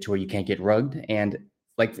make it to where you can't get rugged. And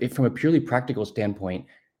like if from a purely practical standpoint,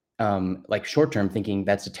 like short-term thinking,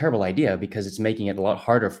 that's a terrible idea because it's making it a lot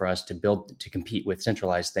harder for us to build, to compete with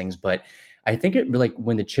centralized things. But I think it like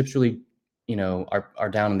when the chips really, you know, are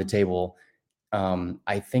down on the table,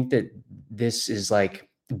 I think that this is like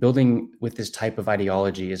building with this type of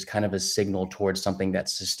ideology is kind of a signal towards something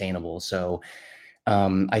that's sustainable. So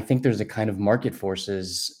I think there's a kind of market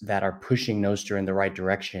forces that are pushing Nostr in the right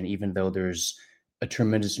direction, even though there's a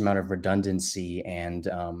tremendous amount of redundancy and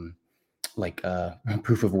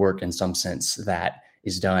proof of work in some sense that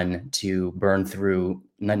is done to burn through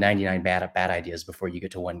 99 bad ideas before you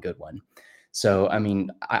get to one good one. So, I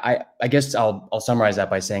mean, I guess I'll summarize that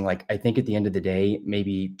by saying, like, I think at the end of the day,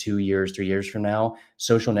 maybe 2 years, 3 years from now,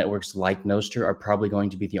 social networks like Nostr are probably going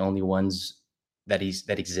to be the only ones that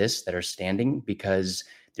exist, that are standing, because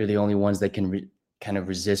they're the only ones that can kind of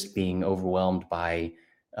resist being overwhelmed by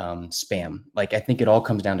spam. Like, I think it all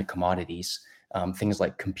comes down to commodities, things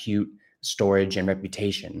like compute, storage, and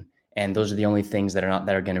reputation. And those are the only things that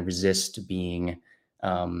are going to resist being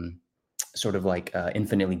sort of like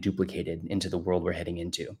infinitely duplicated into the world we're heading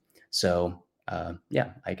into. So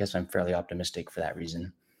yeah, I guess I'm fairly optimistic for that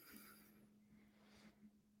reason.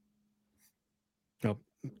 No,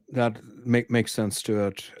 that makes sense,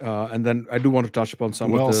 Stuart. And then I do want to touch upon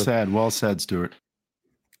some well of the... Well said, Stuart.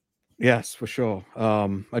 Yes, for sure.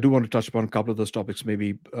 I do want to touch upon a couple of those topics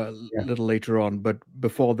maybe a little later on. But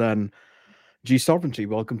before then, GSovereignty,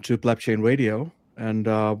 welcome to Plebchain Radio. And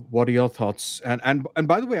what are your thoughts? And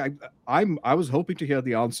by the way, I was hoping to hear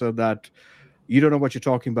the answer that you don't know what you're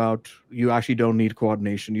talking about. You actually don't need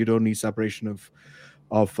coordination. You don't need separation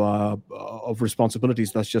of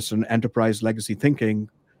responsibilities. That's just an enterprise legacy thinking.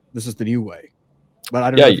 This is the new way. But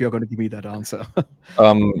I don't know if you're going to give me that answer.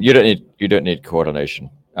 You don't need coordination.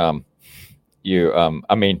 I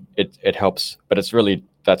mean, it helps, but it's really,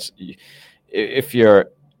 if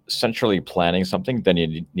you're centrally planning something, then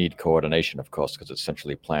you need coordination, of course, because it's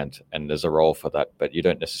centrally planned and there's a role for that, but you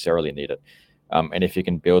don't necessarily need it. And if you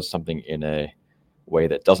can build something in a way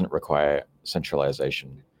that doesn't require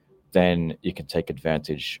centralization, then you can take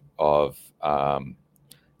advantage of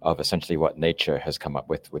essentially what nature has come up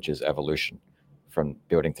with, which is evolution, from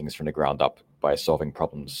building things from the ground up by solving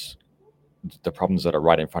problems, the problems that are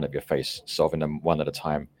right in front of your face, solving them one at a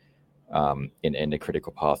time, in a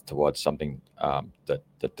critical path towards something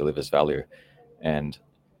that delivers value. And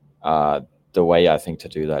the way I think to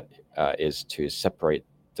do that is to separate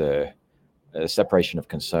the separation of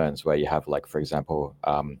concerns, where you have, like, for example,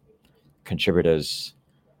 contributors.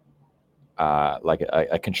 Like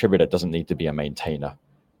a contributor doesn't need to be a maintainer,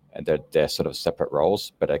 and they're sort of separate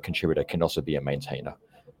roles, but a contributor can also be a maintainer.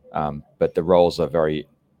 But the roles are very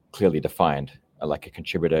clearly defined. Like, a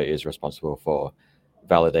contributor is responsible for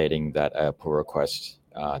validating that a pull request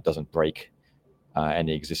doesn't break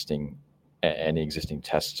any existing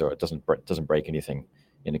tests, or it doesn't break anything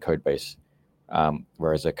in the code base.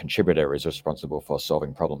 Whereas a contributor is responsible for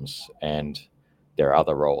solving problems, and there are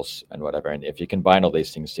other roles and whatever. And if you combine all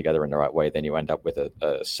these things together in the right way, then you end up with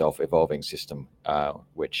a self-evolving system,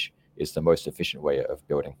 which is the most efficient way of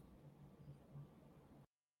building.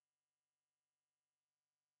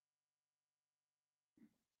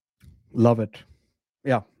 Love it.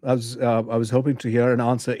 Yeah, I was hoping to hear an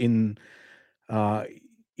answer in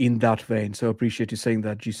that vein. So appreciate you saying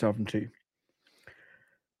that, GSovereignty.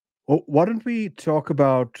 Well, why don't we talk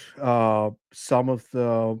about some of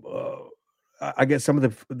the, I guess, some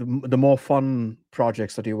of the more fun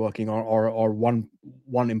projects that you're working on, or one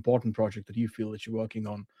important project that you feel that you're working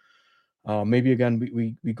on. Maybe again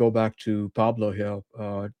we go back to Pablo here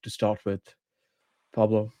to start with.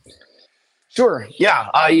 Pablo. Sure. Yeah.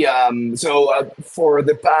 For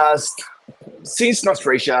the past, since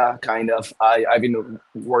Nostratia, kind of, I've been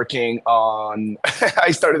working on.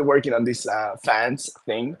 I started working on this fans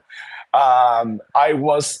thing. I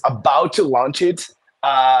was about to launch it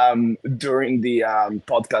during the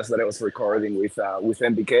podcast that I was recording with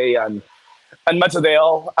MBK and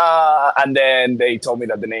Matadale, and then they told me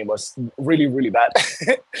that the name was really, really bad.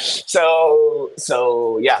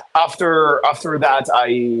 so yeah. After that,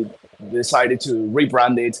 I decided to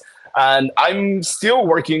rebrand it, and I'm still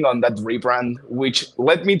working on that rebrand, which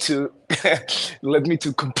led me to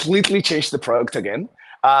completely change the product again.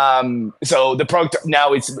 So the product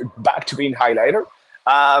now it's back to being Highlighter,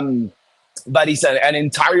 but it's an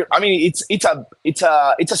entire. I mean, it's a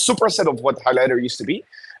superset of what Highlighter used to be.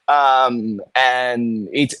 And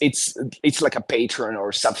it's like a Patreon or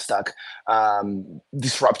Substack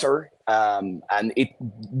disruptor, and it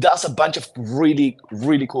does a bunch of really,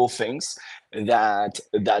 really cool things that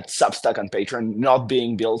Substack and Patreon, not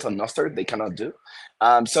being built on Nostr, they cannot do.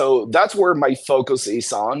 So that's where my focus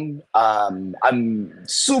is on. I'm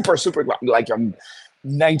super like I'm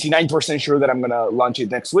 99% sure that I'm gonna launch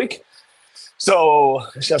it next week. So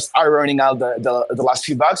it's just ironing out the last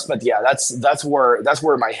few bugs, but yeah, that's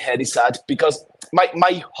where my head is at, because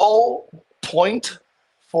my whole point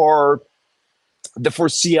for the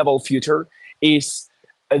foreseeable future is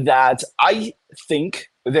that I think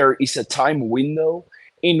there is a time window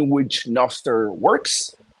in which Nostr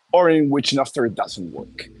works or in which Nostr doesn't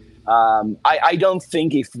work. I don't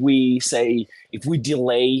think if we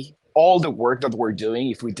delay all the work that we're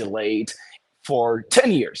doing, if we delay it for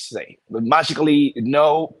 10 years, say, but magically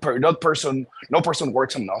no person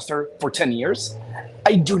works on Nostr for 10 years,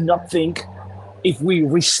 I do not think if we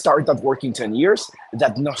restart that work in 10 years,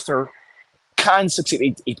 that Nostr can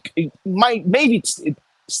succeed. It might, maybe it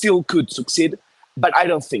still could succeed, but I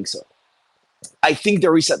don't think so. I think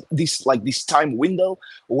there is this time window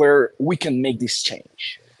where we can make this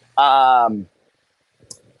change. And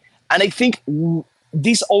I think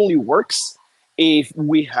this only works if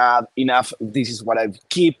we have enough, this is what I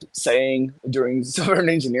keep saying during software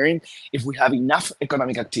engineering, if we have enough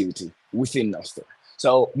economic activity within Nostr.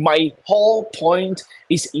 So my whole point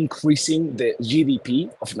is increasing the GDP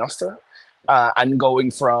of Nostr and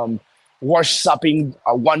going from swapping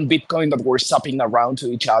one Bitcoin that we're swapping around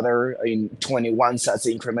to each other in 21 such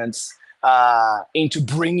increments into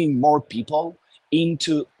bringing more people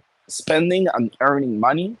into spending and earning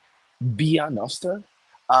money via Nostr.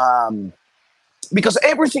 Because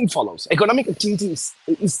everything follows. Economic activity is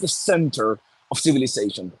the center of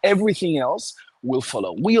civilization. Everything else will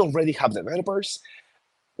follow. We already have developers.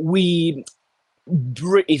 If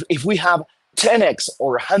we have 10x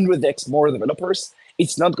or 100x more developers,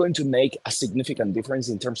 it's not going to make a significant difference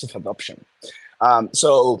in terms of adoption.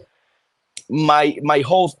 So my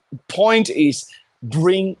whole point is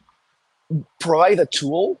provide a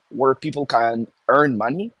tool where people can earn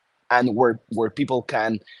money and where people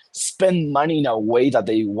can spend money in a way that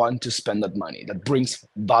they want to spend that money, that brings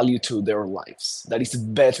value to their lives, that is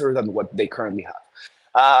better than what they currently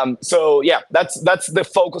have. So yeah, that's the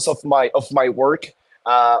focus of my work.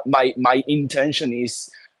 My intention is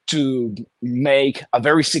to make a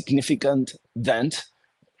very significant dent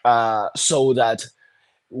so that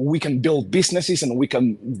we can build businesses and we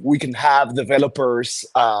can have developers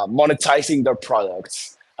monetizing their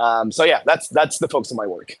products. So yeah, that's the focus of my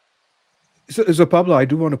work. So Pablo, I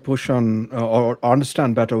do want to push on or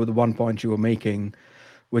understand better with the one point you were making,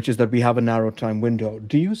 which is that we have a narrow time window.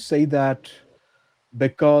 Do you say that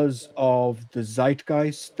because of the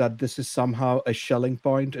zeitgeist, that this is somehow a Schelling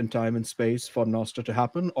point in time and space for Nostr to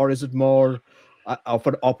happen? Or is it more of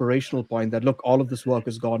an operational point that, look, all of this work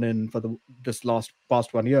has gone in for this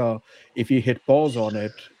past 1 year. If you hit pause on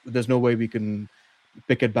it, there's no way we can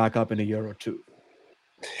pick it back up in a year or two?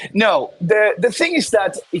 No, the thing is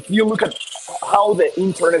that if you look at how the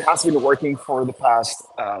internet has been working for the past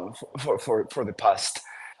for the past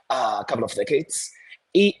couple of decades,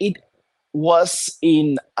 it was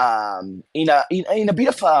in a bit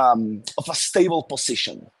of a stable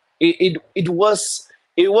position. It was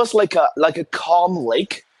like a calm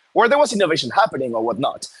lake where there was innovation happening or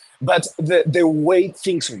whatnot, but the way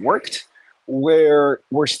things worked were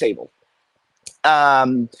stable.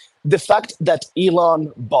 The fact that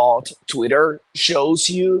Elon bought Twitter shows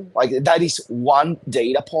you, like, that is one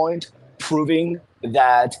data point proving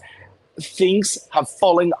that things have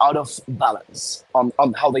fallen out of balance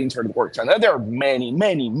on how the internet works. And there are many,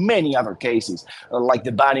 many, many other cases, like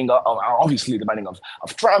the banning of, obviously the banning of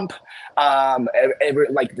Trump,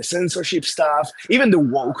 like the censorship stuff, even the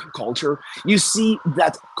woke culture. You see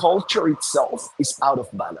that culture itself is out of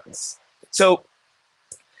balance. So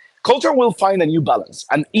culture will find a new balance,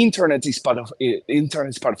 and internet is part of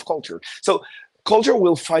culture. So culture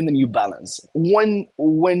will find a new balance. When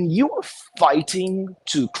you are fighting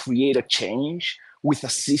to create a change with a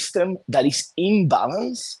system that is in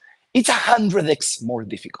balance, it's 100x more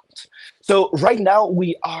difficult. So right now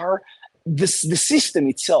the system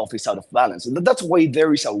itself is out of balance. And that's why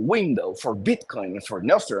there is a window for Bitcoin and for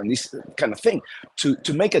Nostr and this kind of thing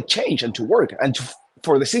to make a change and to work and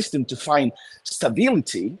for the system to find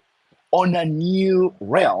stability on a new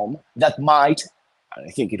realm that might, and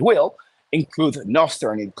I think it will, include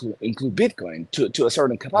Nostr and include Bitcoin to a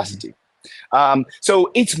certain capacity.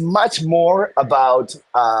 So it's much more about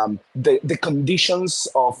the conditions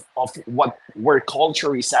of where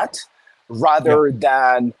culture is at, rather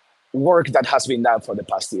than work that has been done for the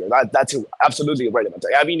past year. That's absolutely relevant.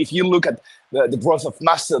 I mean, if you look at the growth of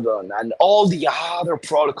Mastodon and all the other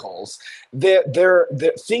protocols, the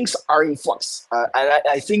things are in flux. And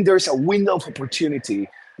I think there's a window of opportunity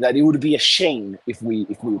that it would be a shame if we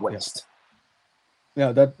waste.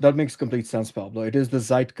 Yeah, that makes complete sense, Pablo. It is the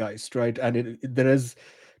zeitgeist, right? And there is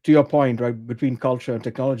to your point, right, between culture and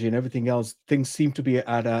technology and everything else, things seem to be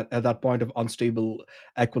at that point of unstable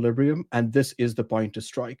equilibrium, and this is the point to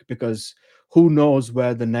strike, because who knows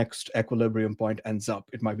where the next equilibrium point ends up?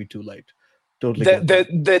 It might be too late. Totally.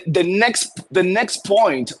 The next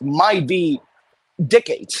point might be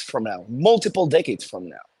decades from now, multiple decades from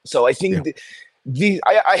now. So I think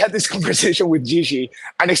I had this conversation with Gigi,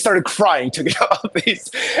 and I started crying talking about this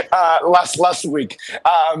last week.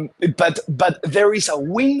 But there is a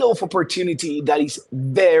window of opportunity that is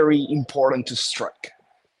very important to strike.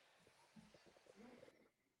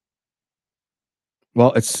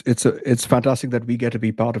 Well, it's fantastic that we get to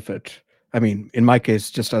be part of it. I mean, in my case,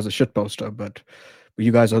 just as a shit poster, but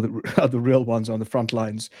you guys are the real ones on the front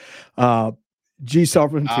lines.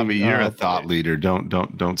 GSovereignty. You're a thought leader.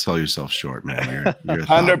 Don't sell yourself short, man. You're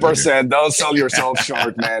 100%. Don't sell yourself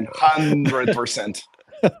short, man. 100%.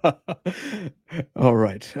 All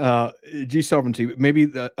right. GSovereignty.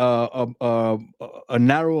 Maybe a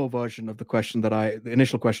narrower version of the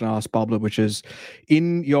initial question I asked Pablo, which is,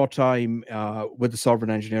 in your time with the Sovereign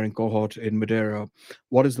Engineering Cohort in Madeira,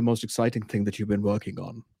 what is the most exciting thing that you've been working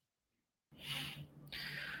on?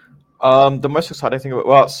 The most exciting thing,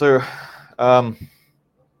 the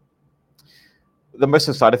most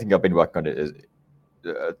exciting thing I've been working on is,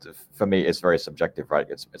 for me, it's very subjective, right?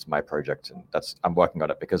 It's my project, and I'm working on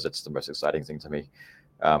it because it's the most exciting thing to me.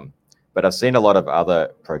 But I've seen a lot of other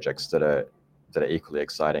projects that are equally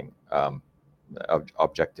exciting,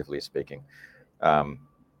 objectively speaking.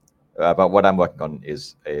 But what I'm working on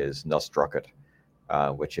is Nost Rocket,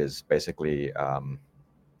 which is basically,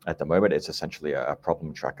 at the moment, it's essentially a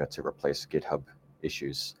problem tracker to replace GitHub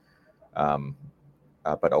issues.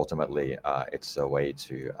 But ultimately, it's a way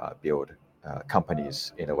to build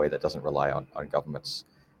companies in a way that doesn't rely on governments,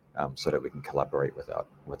 so that we can collaborate without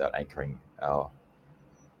anchoring our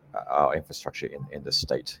infrastructure in the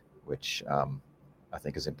state, which I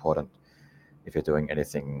think is important if you're doing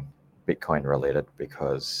anything Bitcoin related,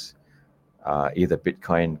 because either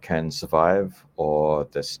Bitcoin can survive or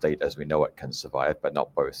the state as we know it can survive, but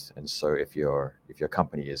not both. And so if your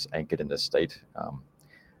company is anchored in the state,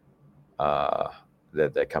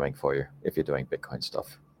 they're coming for you if you're doing Bitcoin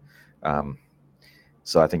stuff.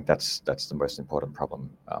 So I think that's the most important problem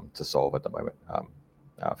to solve at the moment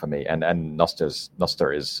for me. And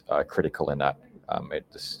Nostr is critical in that.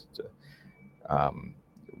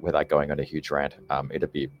 Without going on a huge rant,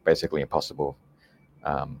 it'd be basically impossible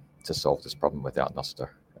to solve this problem without Nostr,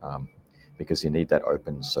 because you need that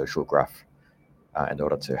open social graph in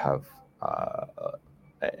order to have,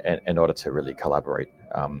 in order to really collaborate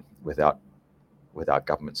without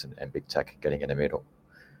governments and big tech getting in the middle.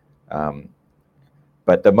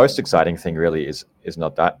 But the most exciting thing really is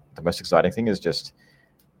not that. The most exciting thing is just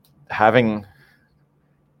having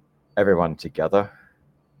everyone together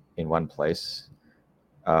in one place.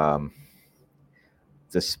 The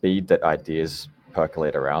speed that ideas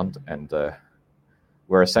percolate around, and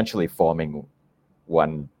we're essentially forming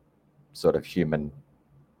one sort of human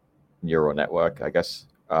neural network, I guess.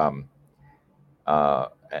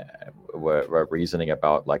 We're reasoning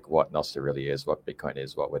about like what Nostr really is, what Bitcoin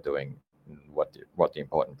is, what we're doing, what the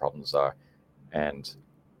important problems are, and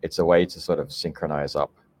it's a way to sort of synchronize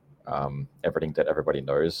up everything that everybody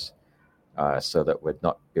knows, so that we're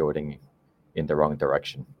not building in the wrong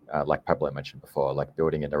direction. Like Pablo mentioned before, like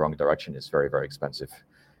building in the wrong direction is very, very expensive,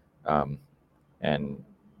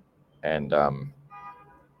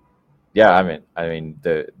 yeah, I mean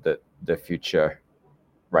the future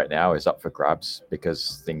right now is up for grabs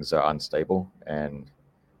because things are unstable, and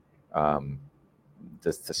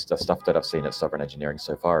the stuff that I've seen at Sovereign Engineering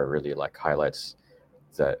so far really like highlights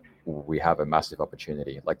that we have a massive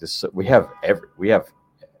opportunity. Like this, we have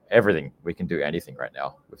everything. We can do anything right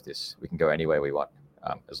now with this. We can go anywhere we want,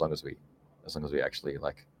 as long as we actually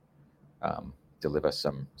like deliver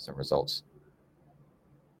some results.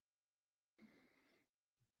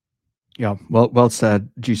 Yeah, well said,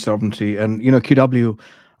 GSovereignty. And QW,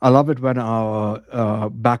 I love it when our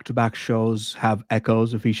back-to-back shows have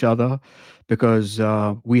echoes of each other, because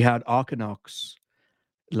we had Arkanox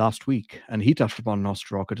last week, and he touched upon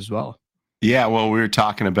Nost Rocket as well. Yeah, well, we were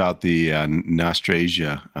talking about the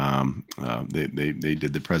Nostrasia. They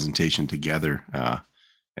did the presentation together,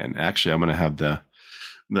 and actually, I'm going to have the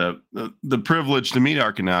privilege to meet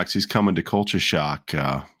Arkanox. He's coming to Culture Shock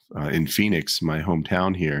in Phoenix, my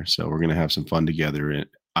hometown here. So we're going to have some fun together in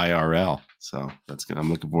IRL. So I'm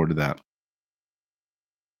looking forward to that.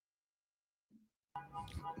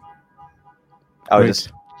 I was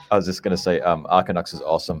just going to say, Arkanox is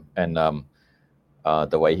awesome, and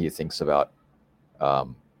the way he thinks about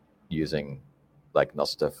using like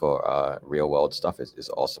Noster for real world stuff is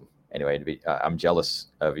awesome. Anyway, I'm jealous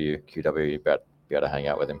of you, QW, but be able to hang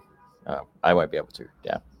out with him. I won't be able to.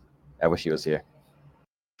 Yeah, I wish he was here.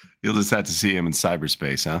 You'll just have to see him in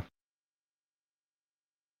cyberspace, huh?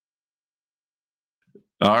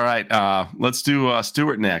 All right, let's do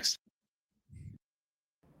Stuart next.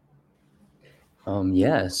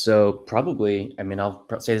 Yeah, so probably, I mean, I'll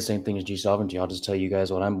say the same thing as GSovereignty. I'll just tell you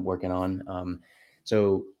guys what I'm working on.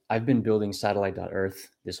 So I've been building satellite.earth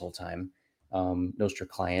this whole time. Nostr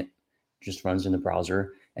client just runs in the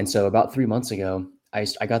browser. And so about 3 months ago, I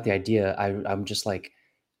got the idea. I'm just like,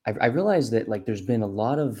 I realized that like there's been a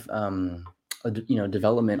lot of,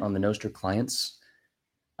 development on the Nostr clients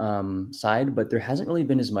side, but there hasn't really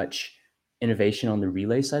been as much innovation on the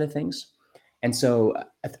relay side of things. And so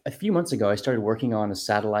a few months ago, I started working on a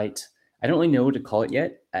satellite. I don't really know what to call it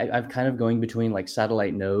yet. I'm kind of going between like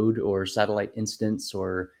satellite node or satellite instance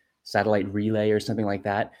or satellite relay or something like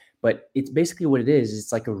that. But it's basically what it is.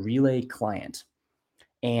 It's like a relay client.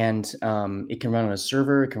 And it can run on a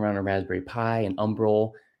server. It can run on a Raspberry Pi, an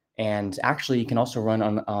Umbrel. And actually, it can also run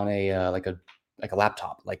on a like a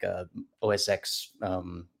laptop, like a OS X,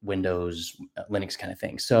 Windows, Linux kind of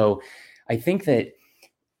thing. So I think that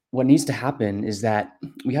what needs to happen is that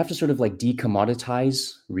we have to sort of like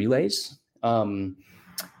decommoditize relays in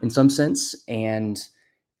some sense. And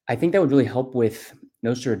I think that would really help with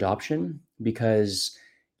Nostr adoption because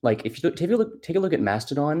like if you take a look at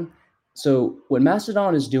Mastodon, so what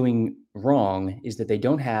Mastodon is doing wrong is that they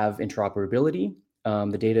don't have interoperability.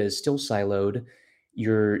 The data is still siloed.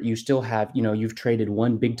 You still have, you've traded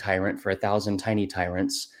one big tyrant for 1,000 tiny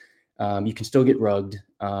tyrants. You can still get rugged,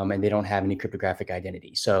 and they don't have any cryptographic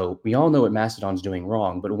identity. So we all know what Mastodon's doing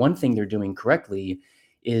wrong, but one thing they're doing correctly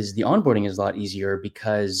is the onboarding is a lot easier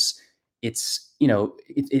because it's,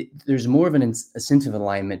 there's more of an incentive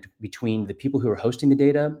alignment between the people who are hosting the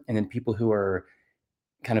data and then people who are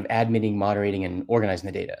kind of admitting, moderating, and organizing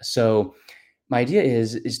the data. So my idea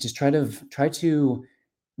is to try to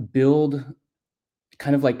build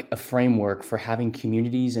kind of like a framework for having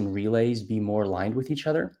communities and relays be more aligned with each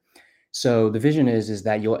other. So the vision is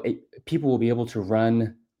that people will be able to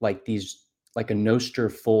run like a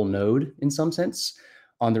Nostr full node in some sense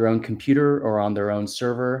on their own computer or on their own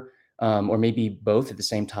server, or maybe both at the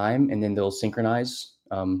same time, and then they'll synchronize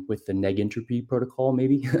with the neg entropy protocol,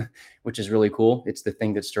 maybe, which is really cool. It's the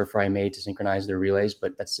thing that Stir-Fry made to synchronize their relays,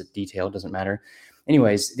 but that's a detail, it doesn't matter.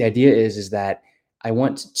 Anyways, the idea is that I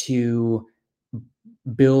want to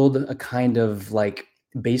build a kind of like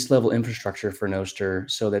base level infrastructure for Nostr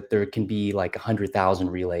so that there can be like 100,000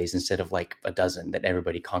 relays instead of like a dozen that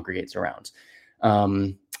everybody congregates around.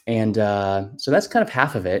 So that's kind of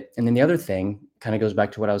half of it. And then the other thing kind of goes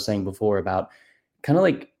back to what I was saying before about kind of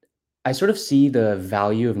like, I sort of see the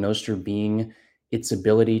value of Nostr being its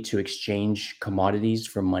ability to exchange commodities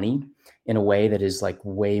for money in a way that is like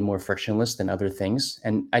way more frictionless than other things.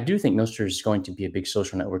 And I do think Nostr is going to be a big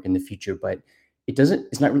social network in the future, but it's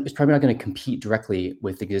probably not going to compete directly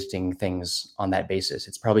with existing things on that basis.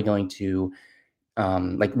 It's probably going to,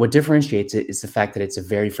 like what differentiates it is the fact that it's a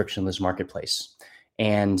very frictionless marketplace.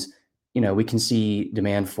 And, we can see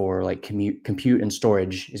demand for like compute and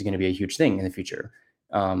storage is going to be a huge thing in the future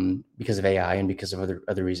because of AI and because of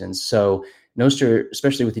other reasons. So Nostr,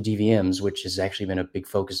 especially with the DVMs, which has actually been a big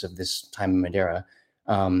focus of this time in Madeira,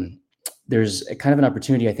 there's a kind of an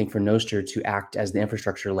opportunity, I think, for Nostr to act as the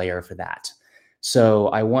infrastructure layer for that.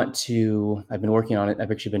 So I've been working on it.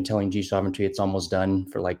 I've actually been telling GSovereignty it's almost done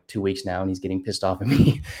for like 2 weeks now, and he's getting pissed off at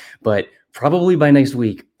me. But probably by next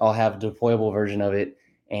week, I'll have a deployable version of it.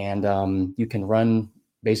 And you can run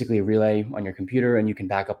basically a relay on your computer, and you can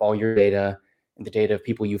back up all your data and the data of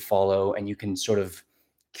people you follow, and you can sort of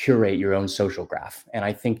curate your own social graph. And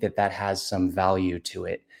I think that has some value to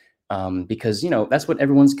it. Because, that's what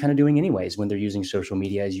everyone's kind of doing anyways when they're using social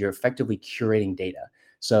media is you're effectively curating data.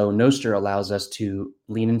 So Nostr allows us to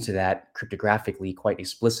lean into that cryptographically quite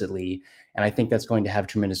explicitly. And I think that's going to have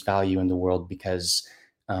tremendous value in the world because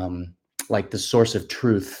like the source of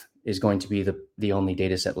truth is going to be the only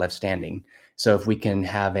data set left standing. So if we can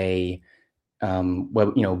have build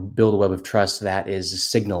a web of trust that is a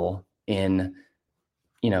signal in,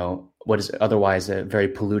 what is otherwise a very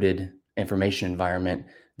polluted information environment,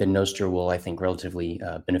 then Nostr will, I think, relatively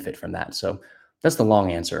benefit from that. So that's the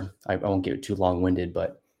long answer. I won't get too long-winded,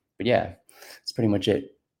 but yeah, that's pretty much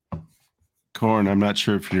it. Corn, I'm not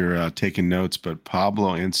sure if you're taking notes, but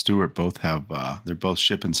Pablo and Stuart both have, they're both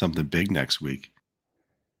shipping something big next week.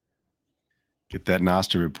 Get that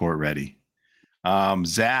Nostr report ready.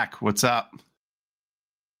 Zach, what's up?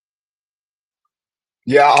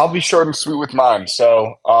 Yeah, I'll be short and sweet with mine.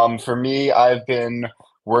 So, for me, I've been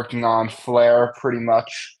working on Flare pretty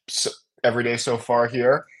much every day so far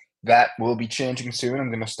here. That will be changing soon. I'm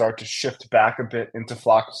going to start to shift back a bit into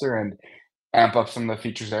Flockster and amp up some of the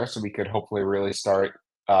features there, so we could hopefully really start,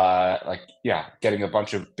 getting a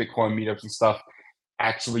bunch of Bitcoin meetups and stuff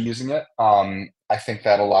actually using it. I think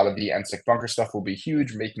that a lot of the NSEC bunker stuff will be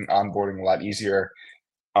huge, making onboarding a lot easier.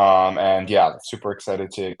 And yeah, super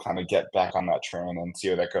excited to kind of get back on that train and see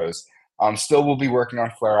where that goes. Still will be working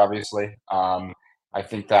on Flare, obviously. I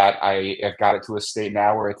think that I've got it to a state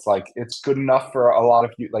now where it's like it's good enough for a lot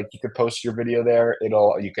of you. Like you could post your video there.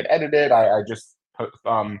 You could edit it. I just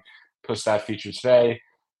post that feature today.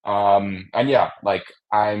 And yeah, like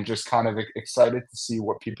I'm just kind of excited to see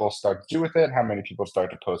what people start to do with it, how many people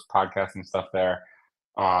start to post podcasts and stuff there.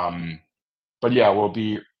 But yeah, we'll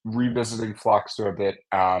be revisiting Flockster a bit,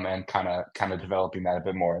 and kind of developing that a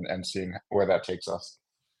bit more and seeing where that takes us.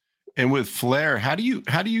 And with Flare, how do you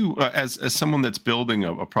as someone that's building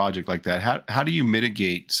a project like that, how do you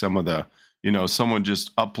mitigate some of the, someone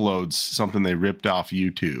just uploads something they ripped off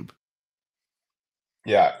YouTube?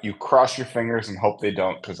 Yeah, you cross your fingers and hope they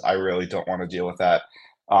don't, because I really don't want to deal with that.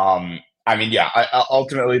 I mean, yeah,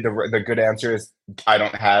 ultimately the good answer is I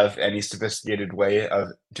don't have any sophisticated way of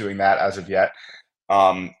doing that as of yet.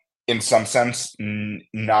 In some sense,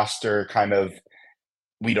 Noster kind of,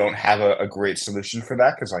 we don't have a great solution for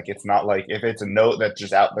that, because like it's not like if it's a note that's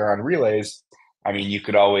just out there on relays. I mean, you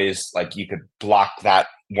could always you could block that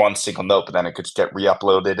one single note, but then it could get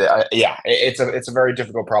re-uploaded. It's a very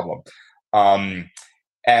difficult problem.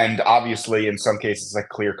 And obviously, in some cases, like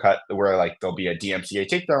clear cut, where like there'll be a DMCA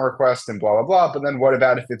takedown request and blah blah blah. But then what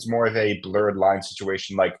about if it's more of a blurred line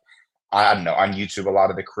situation? Like I don't know, on YouTube, a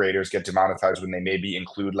lot of the creators get demonetized when they maybe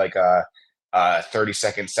include like a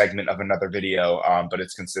 30-second segment of another video, but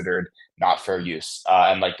it's considered not fair use.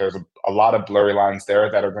 And like there's a lot of blurry lines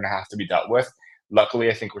there that are going to have to be dealt with.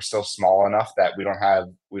 Luckily, I think we're still small enough that we don't have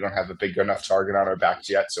a big enough target on our backs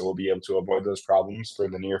yet, so we'll be able to avoid those problems for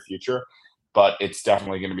the near future. But it's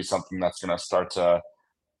definitely going to be something that's going to start to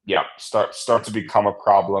become a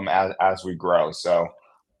problem as we grow. So,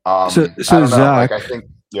 So I don't know. Zach, I think,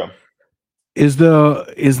 yeah. Is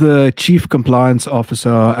the chief compliance officer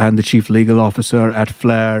and the chief legal officer at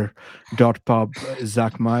Flare.pub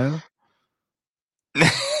Zach Meyer?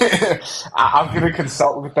 I'm going to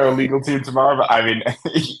consult with our legal team tomorrow, but I mean,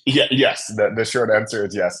 yes. The short answer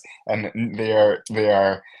is yes, and they are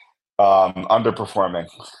underperforming.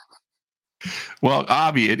 Well,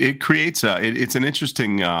 Avi, it creates it's an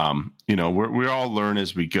interesting, we all learn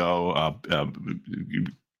as we go.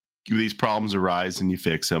 These problems arise and you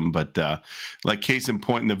fix them, but like case in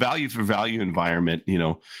point, in the value for value environment,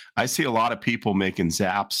 I see a lot of people making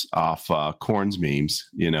zaps off Corn's memes.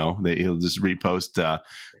 He'll just repost.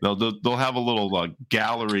 They'll have a little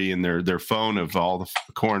gallery in their phone of all the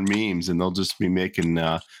Corn memes, and they'll just be making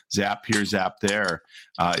zap here, zap there.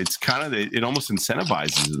 It's kind of it almost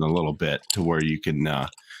incentivizes it a little bit to where you can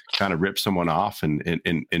kind of rip someone off and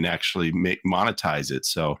actually monetize it.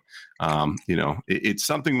 So, it's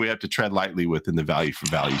something we have to tread lightly with in the value for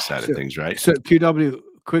value side of things, right? So, QW,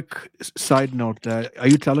 quick side note: are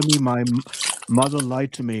you telling me my mother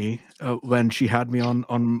lied to me when she had me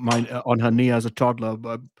on her knee as a toddler,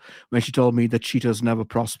 when she told me that cheaters never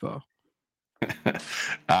prosper?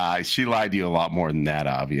 She lied to you a lot more than that,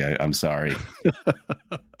 Avi. I'm sorry.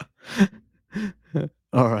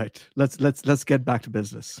 All right, let's get back to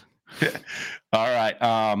business. All right.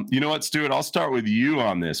 You know what, Stuart? I'll start with you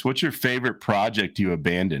on this. What's your favorite project you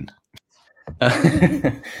abandoned?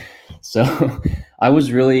 So I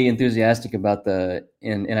was really enthusiastic about the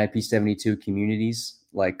NIP72 communities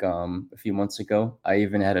a few months ago. I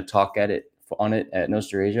even had a talk on it at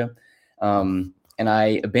Nostr Asia. And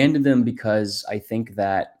I abandoned them because I think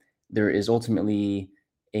that there is ultimately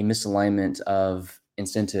a misalignment of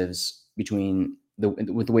incentives between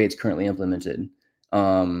with the way it's currently implemented.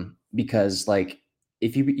 Because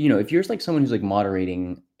if you're someone who's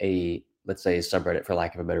moderating let's say a subreddit, for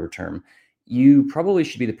lack of a better term, you probably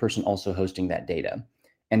should be the person also hosting that data.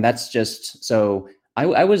 And that's just so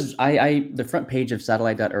the front page of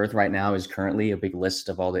satellite.earth right now is currently a big list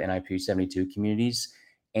of all the NIP72 communities.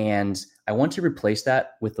 And I want to replace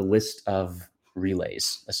that with a list of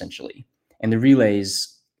relays, essentially. And the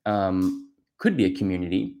relays could be a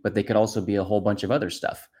community, but they could also be a whole bunch of other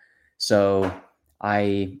stuff. So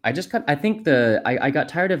I got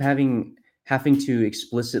tired of having to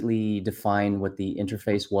explicitly define what the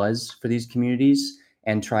interface was for these communities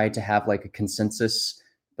and try to have a consensus,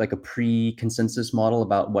 a pre-consensus model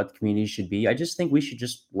about what communities should be. I just think we should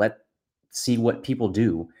just see what people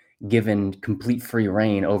do. given complete free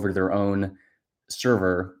reign over their own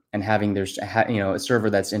server and having their a server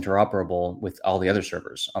that's interoperable with all the other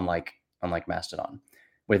servers, unlike Mastodon,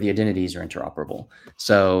 where the identities are interoperable.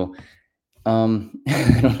 So I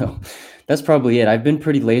don't know. That's probably it. I've been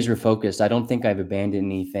pretty laser focused. I don't think I've abandoned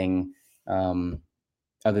anything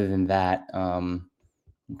other than that. I'm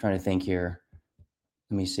trying to think here.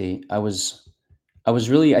 Let me see. I was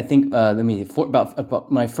really, I think,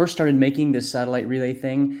 about when I first started making this satellite relay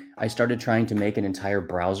thing, I started trying to make an entire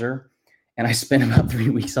browser, and I spent about 3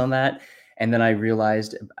 weeks on that. And then I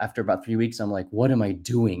realized after about 3 weeks, I'm like, what am I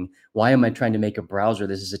doing? Why am I trying to make a browser?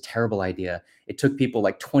 This is a terrible idea. It took people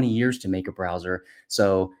like 20 years to make a browser.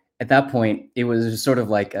 So at that point, it was sort of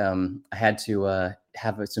like I had to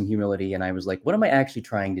have some humility, and I was like, what am I actually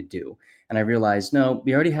trying to do? And I realized, no,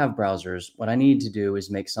 we already have browsers. What I need to do is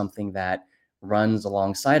make something that runs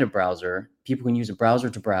alongside a browser. People can use a browser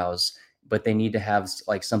to browse, but they need to have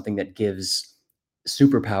like something that gives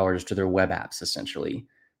superpowers to their web apps, essentially.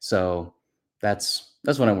 So that's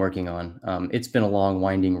what I'm working on. It's been a long,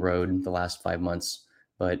 winding road the last 5 months,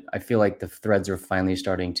 but I feel like the threads are finally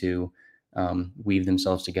starting to weave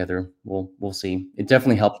themselves together. We'll see. It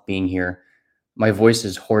definitely helped being here. My voice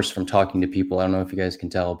is hoarse from talking to people. I don't know if you guys can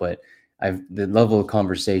tell, but the level of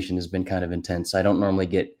conversation has been kind of intense. I don't normally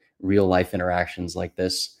get real life interactions like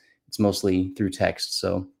this. It's mostly through text.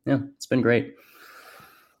 So yeah, it's been great.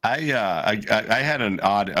 I had an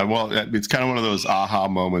odd, it's kind of one of those aha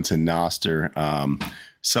moments in Noster.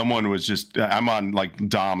 Someone was I'm on like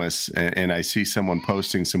Damus, and I see someone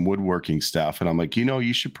posting some woodworking stuff, and I'm like,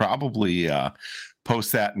 you should probably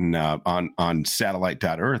post that on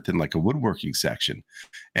satellite.earth in like a woodworking section.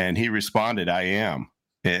 And he responded, I am.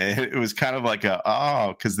 It was kind of like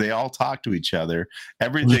because they all talk to each other.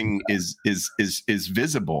 Everything is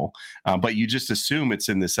visible, but you just assume it's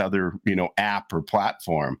in this other app or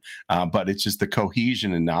platform. But it's just the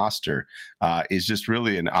cohesion in Noster is just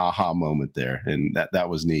really an aha moment there, and that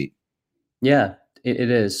was neat. Yeah,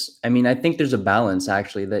 it is. I mean, I think there's a balance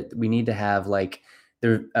actually that we need to have, like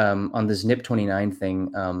there on this NIP29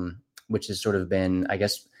 thing, which has sort of been, I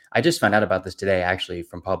guess, I just found out about this today actually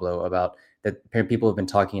from Pablo about that people have been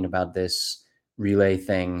talking about this relay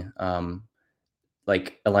thing,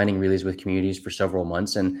 like aligning relays with communities for several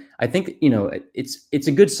months. And I think, it's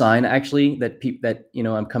a good sign actually that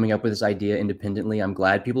I'm coming up with this idea independently. I'm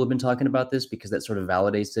glad people have been talking about this because that sort of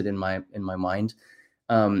validates it in my mind.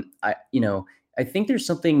 I think there's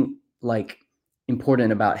something like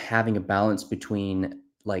important about having a balance between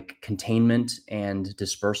like containment and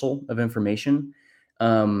dispersal of information.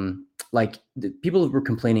 Like people were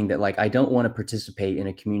complaining that like I don't want to participate in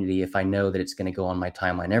a community if I know that it's going to go on my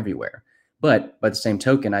timeline everywhere. But by the same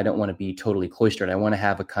token, I don't want to be totally cloistered. I want to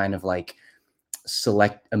have a kind of like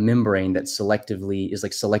a membrane that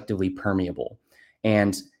selectively permeable.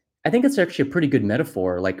 And I think it's actually a pretty good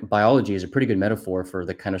metaphor. Like biology is a pretty good metaphor for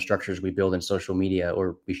the kind of structures we build in social media,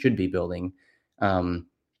 or we should be building.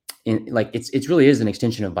 It really is an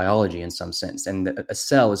extension of biology in some sense. And a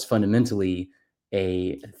cell is fundamentally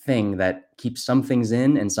a thing that keeps some things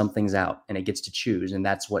in and some things out, and it gets to choose. And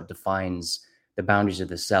that's what defines the boundaries of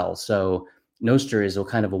the cell. So Nostr is a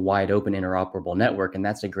kind of a wide open interoperable network, and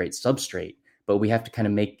that's a great substrate. But we have to kind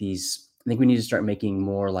of make these, I think we need to start making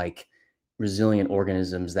more like resilient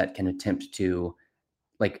organisms that can attempt to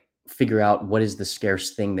like figure out what is the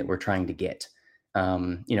scarce thing that we're trying to get.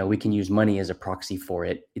 We can use money as a proxy for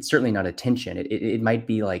it. It's certainly not attention. It might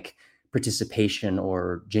be like participation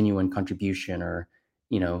or genuine contribution, or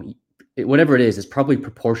whatever it is, it's probably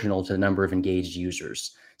proportional to the number of engaged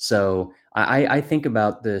users. So I think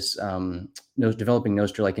about this developing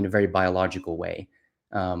Nostr like in a very biological way,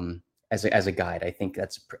 as a guide. I think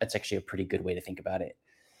that's actually a pretty good way to think about it.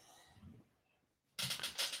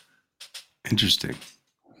 Interesting.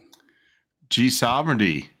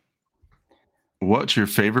 GSovereignty, what's your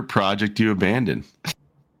favorite project you abandoned?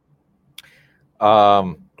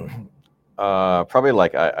 Probably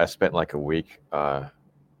like I spent like a week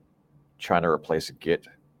trying to replace Git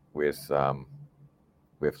with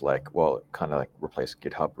replace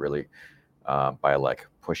GitHub really by like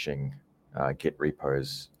pushing Git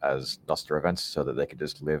repos as Nostr events so that they could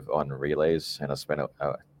just live on relays. And I spent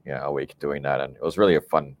a week doing that, and it was really a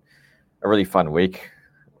really fun week.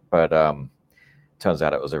 But turns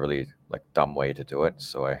out it was a really like dumb way to do it,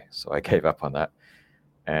 so I gave up on that.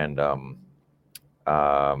 And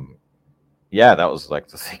that was like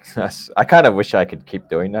the thing. I kind of wish I could keep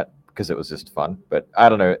doing that because it was just fun. But I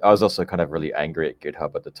don't know. I was also kind of really angry at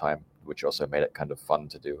GitHub at the time, which also made it kind of fun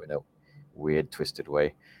to do in a weird, twisted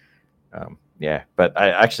way. But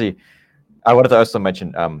I wanted to also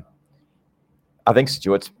mention. I think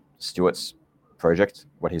Stuart Stuart's project,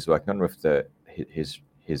 what he's working on with his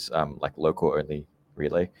like local only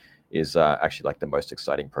relay is actually like the most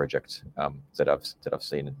exciting project that I've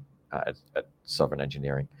seen at Sovereign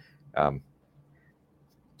Engineering.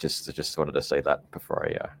 Just wanted to say that before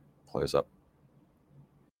I close up.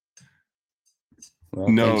 Well,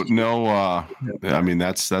 No. I mean,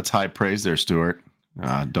 that's high praise there, Stuart.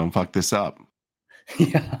 Don't fuck this up.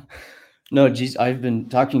 Yeah. No, G, I've been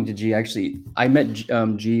talking to G. Actually, I met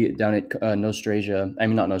G down at Nostrasia. I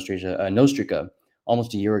mean, not Nostrasia, Nostrica,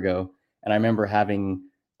 almost a year ago. And I remember having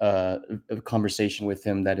a conversation with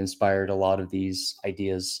him that inspired a lot of these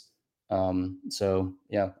ideas. So,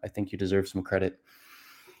 yeah, I think you deserve some credit.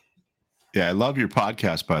 Yeah, I love your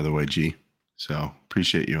podcast, by the way, G. So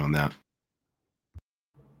appreciate you on that.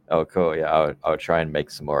 Oh, cool. Yeah, I'll try and make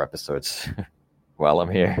some more episodes while I'm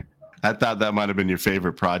here. I thought that might have been your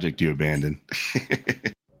favorite project you abandoned.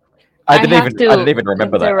 I didn't even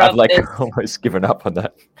remember that. I've like almost given up on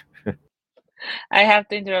that. I have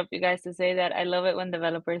to interrupt you guys to say that I love it when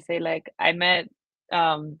developers say like, I met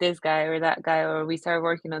this guy or that guy, or we started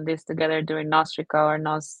working on this together during Nostrica or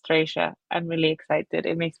Nostratia. I'm really excited.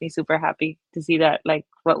 It makes me super happy to see that like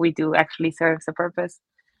what we do actually serves a purpose.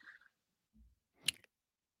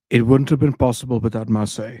 It wouldn't have been possible without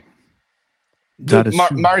Marseille. Dude,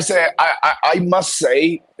 Marseille, I must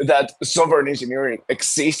say that sovereign engineering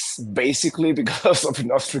exists basically because of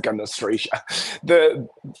Nostrica and Nostratia.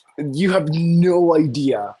 You have no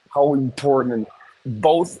idea how important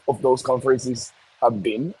both of those conferences have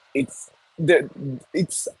been. It's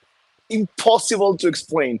impossible to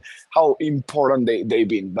explain how important they've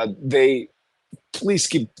been, but please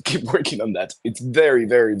keep working on that. It's very,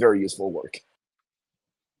 very, very useful work.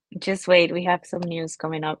 Just wait, we have some news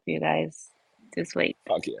coming up, you guys. Just wait.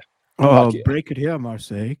 Fuck yeah. Oh, break it here,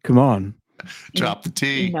 Marseille. Come on. Drop the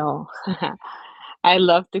T. No. I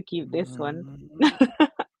love to keep this one.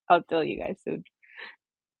 I'll tell you guys soon.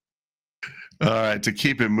 All right, to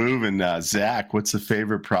keep it moving, Zach, what's the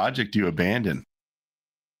favorite project you abandoned?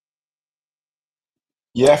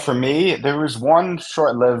 Yeah, for me, there was one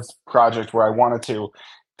short-lived project where I wanted to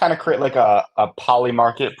kind of create like a poly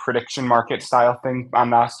market, prediction market style thing on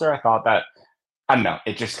Nostr. I thought that, I don't know,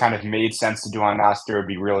 it just kind of made sense to do on Nostr. It would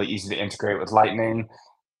be really easy to integrate with Lightning,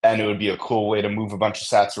 and it would be a cool way to move a bunch of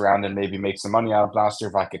sats around and maybe make some money out of Nostr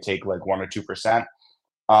if I could take like 1 or 2%.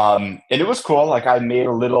 And it was cool. Like I made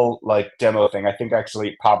a little like demo thing. I think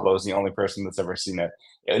actually Pablo is the only person that's ever seen it.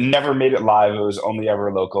 It never made it live. It was only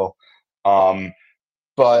ever local.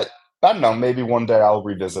 But I don't know, maybe one day I'll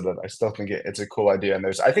revisit it. I still think it's a cool idea. And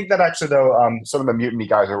I think that actually though, some of the Mutiny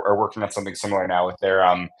guys are working on something similar now with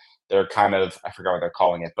their kind of, I forgot what they're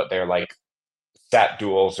calling it, but they're like stat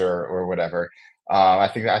duels or whatever. I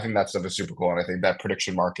think that stuff is super cool. And I think that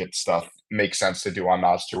prediction market stuff makes sense to do on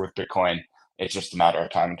Nostr with Bitcoin. It's just a matter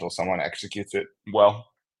of time until someone executes it well.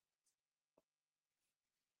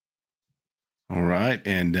 All right,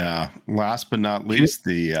 and last but not least,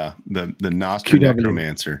 the Nostr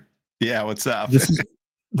Necromancer. Yeah, what's up?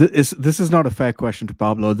 This is not a fair question to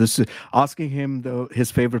Pablo. This is asking him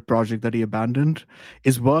his favorite project that he abandoned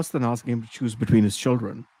is worse than asking him to choose between his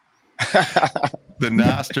children. The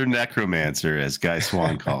Nostr Necromancer, as Guy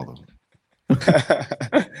Swan called him.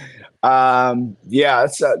 Yeah,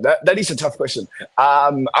 that is a tough question.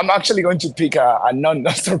 I'm actually going to pick a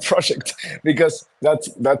non-Nostr project because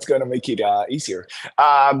that's gonna make it easier.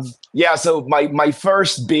 Yeah, so my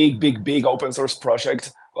first big open source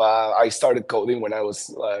project. I started coding when I was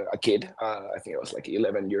a kid. I think I was like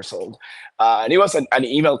 11 years old, and it was an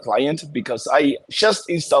email client because I just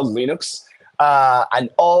installed Linux, and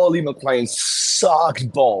all email clients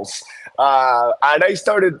sucked balls. And I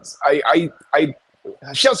started. I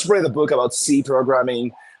just read a book about C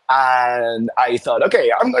programming, and I thought,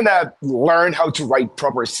 okay, I'm gonna learn how to write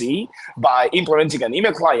proper C by implementing an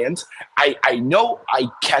email client. I know I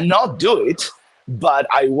cannot do it, but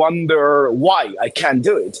I wonder why I can't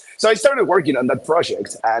do it. So I started working on that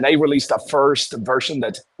project, and I released a first version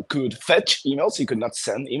that could fetch emails. You could not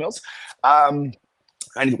send emails, and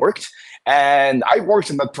it worked. And I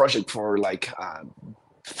worked on that project for like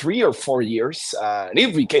 3 or 4 years, and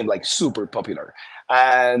it became like super popular.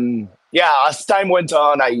 And yeah, as time went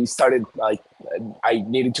on, I started like I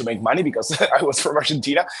needed to make money because I was from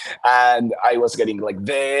Argentina, and I was getting like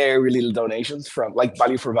very little donations from like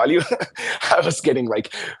value for value. I was getting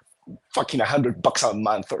like fucking $100 a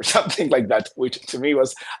month or something like that, which to me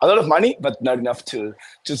was a lot of money, but not enough to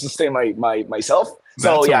sustain myself.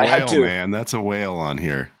 So yeah, I had to. Man, that's a whale on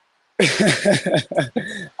here.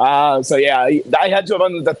 So yeah, I had to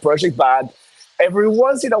abandon that project, but every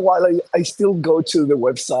once in a while, I still go to the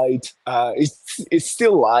website. It's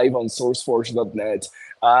still live on sourceforge.net.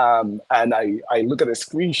 And I look at the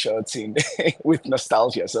screenshots in with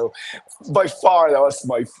nostalgia. So by far, that was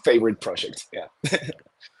my favorite project. Yeah.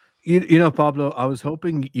 You know, Pablo, I was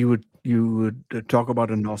hoping you would talk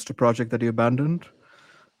about a Nostr project that you abandoned,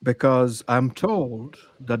 because I'm told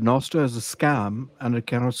that Nostr is a scam and it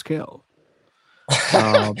cannot scale.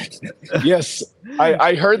 Yes,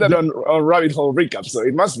 I heard that on Rabbit Hole Recap, so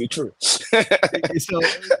it must be true. so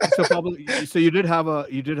Pablo, so you did have a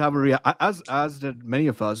as did many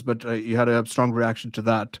of us, but you had a strong reaction to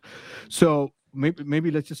that. So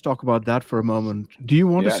maybe let's just talk about that for a moment. Do you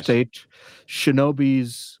want to state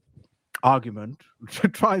Shinobi's argument to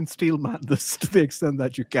try and steelman this to the extent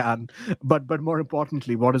that you can, but more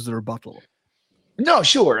importantly, what is the rebuttal? No,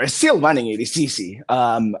 sure. Still running it is easy,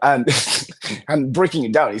 and and breaking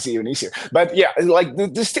it down is even easier. But yeah, like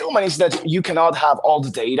the stillman is that you cannot have all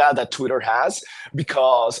the data that Twitter has,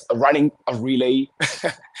 because running a relay,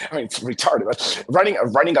 I mean, it's retarded, but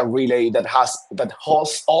running a relay that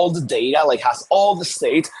hosts all the data, like has all the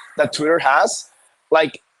state that Twitter has,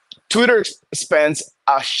 like Twitter spends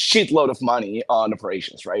a shitload of money on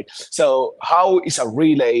operations, right? So how is a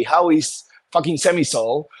relay? How is fucking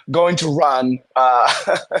Semisol going to run,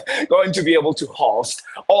 going to be able to host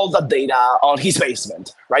all that data on his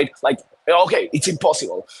basement, right? Like, okay, it's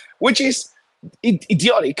impossible, which is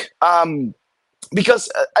idiotic,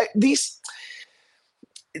 because this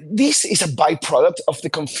is a byproduct of the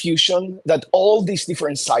confusion that all these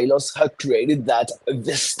different silos have created, that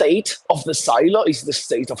the state of the silo is the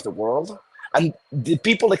state of the world. And the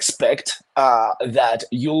people expect that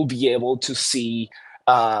you'll be able to see,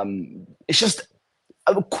 it's just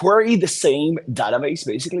query the same database,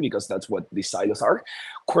 basically, because that's what these silos are.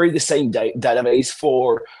 Query the same database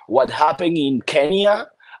for what happened in Kenya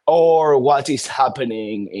or what is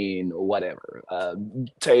happening in whatever,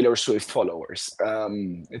 Taylor Swift followers,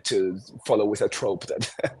 to follow with a trope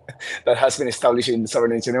that that has been established in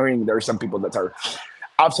software engineering. There are some people that are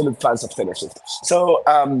absolute fans of Taylor Swift. So,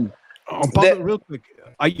 Pablo, real quick,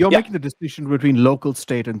 you're making the distinction between local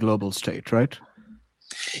state and global state, right?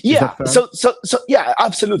 Yeah. So yeah,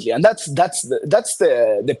 absolutely, and that's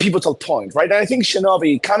the pivotal point, right? And I think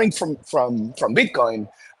Shinobi, coming from Bitcoin,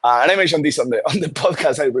 and I mentioned this on the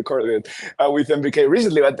podcast I recorded with MBK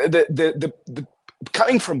recently, but the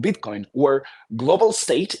coming from Bitcoin, where global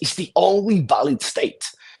state is the only valid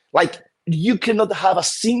state, like. You cannot have a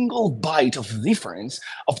single byte of difference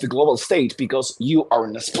of the global state because you are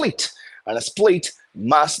in a split. And a split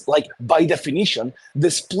must, like, by definition,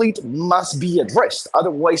 the split must be addressed.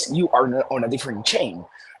 Otherwise, you are on a different chain,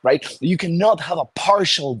 right? You cannot have a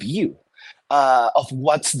partial view of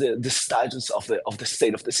what's the status of the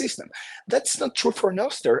state of the system. That's not true for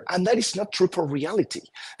Nostr, and that is not true for reality,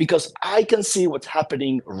 because I can see what's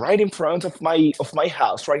happening right in front of my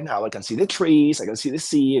house right now. I can see the trees, I can see the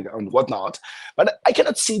sea and whatnot, but I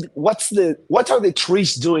cannot see what are the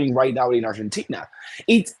trees doing right now in Argentina.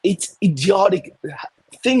 It's idiotic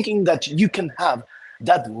thinking that you can have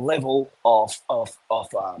that level of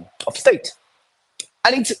state,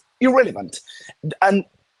 and it's irrelevant. And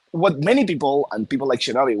what many people, and people like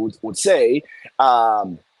Shinobi would say,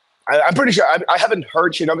 I'm pretty sure, I haven't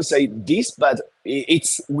heard Shinobi say this, but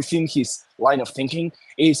it's within his line of thinking,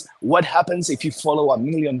 is what happens if you follow 1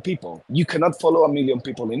 million people? You cannot follow 1 million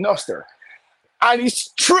people in Nostr. And it's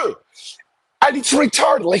true. And it's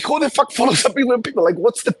retarded. Like, who the fuck follows 1 million people? Like,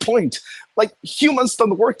 what's the point? Like, humans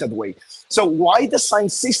don't work that way. So why design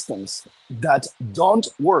systems that don't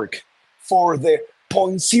work for the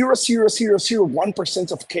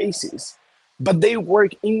 0.00001% of cases, but they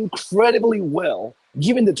work incredibly well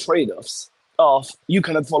given the trade-offs of you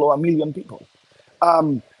cannot follow 1 million people?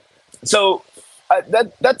 So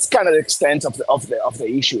that's kind of the extent of the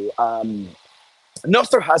issue.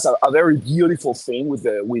 Nostr has a very beautiful thing with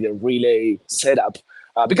the relay setup,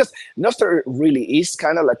 because Nostr really is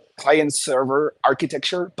kind of like client-server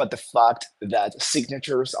architecture, but the fact that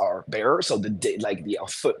signatures are there, so the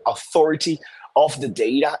authority of the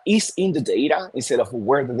data is in the data instead of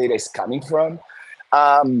where the data is coming from.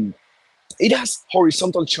 It has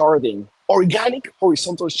horizontal sharding, organic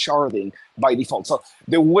horizontal sharding by default. So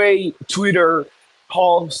the way Twitter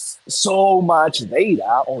hosts so much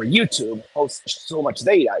data, or YouTube hosts so much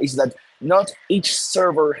data, is that not each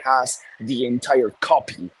server has the entire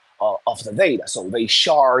copy of the data. So they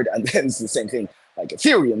shard, and then it's the same thing like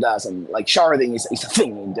Ethereum does, and like sharding is a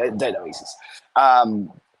thing in databases.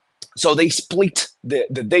 So they split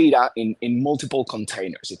the data in multiple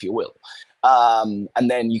containers, if you will. and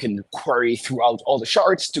then you can query throughout all the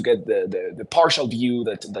shards to get the partial view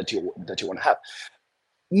that you want to have.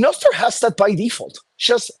 Nostr has that by default.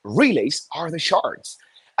 Just relays are the shards,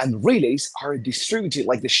 and relays are distributed,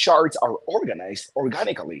 like the shards are organized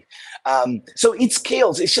organically. So it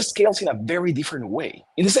scales. It just scales in a very different way,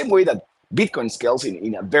 in the same way that Bitcoin scales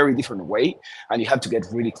in a very different way, and you have to get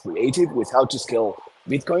really creative with how to scale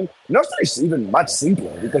Bitcoin. Nostr is even much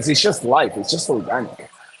simpler because it's just live. It's just organic.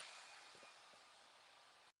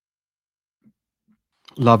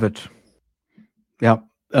 Love it. Yeah.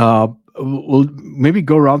 We'll maybe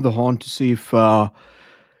go around the horn to see if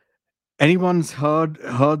anyone's heard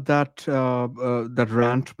that that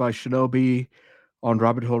rant by Shinobi on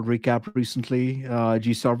Rabbit Hole Recap recently.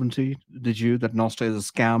 GSovereignty, did you? That Nostr is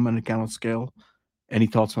a scam and it cannot scale. Any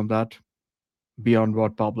thoughts on that beyond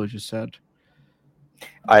what Pablo just said?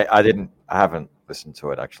 I haven't listened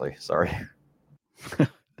to it actually. Sorry.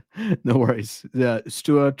 No worries.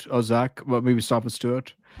 Stuart or Zach? Well, maybe start with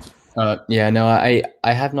Stuart. Yeah, no, I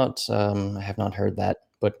have not heard that,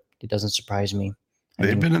 but it doesn't surprise me.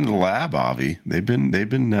 They've been in the lab, Avi. They've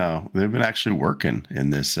been actually working in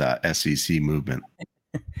this SEC movement.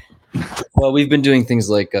 Well, we've been doing things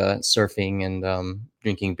like surfing and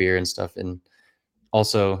drinking beer and stuff, and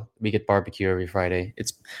also we get barbecue every Friday.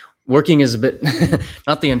 It's working is a bit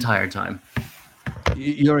not the entire time.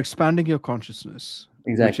 You're expanding your consciousness,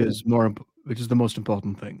 exactly, which is the most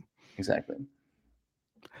important thing. Exactly.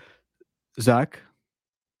 Zach?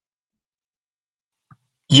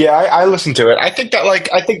 Yeah, I listened to it. I think that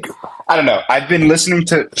I don't know. I've been listening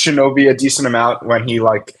to Shinobi a decent amount when he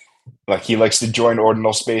he likes to join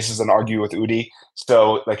ordinal spaces and argue with Udi.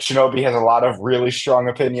 So Shinobi has a lot of really strong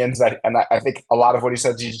opinions, and I think a lot of what he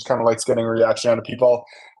says, he just kind of likes getting a reaction out of people.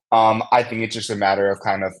 I think it's just a matter of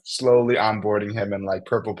kind of slowly onboarding him and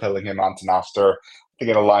purple pilling him onto Nostr. I think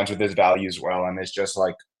it aligns with his values well, and it's just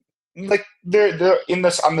they're in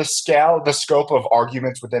this on the scale, the scope of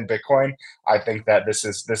arguments within Bitcoin. I think that this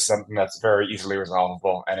is something that's very easily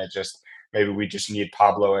resolvable, and it just maybe we just need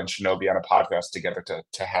Pablo and Shinobi on a podcast together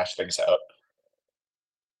to hash things out.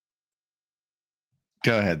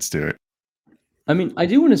 Go ahead, Stuart. I mean, I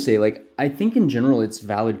do want to say, I think in general it's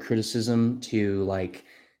valid criticism to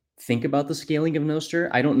think about the scaling of Nostr.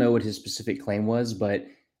 I don't know what his specific claim was, but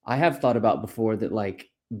I have thought about before that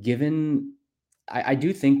given I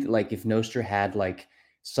do think that if Nostr had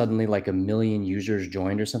suddenly 1 million users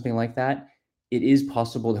joined or something like that, it is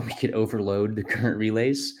possible that we could overload the current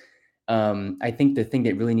relays. I think the thing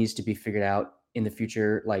that really needs to be figured out in the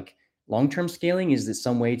future, long-term scaling, is that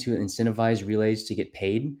some way to incentivize relays to get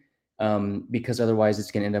paid, because otherwise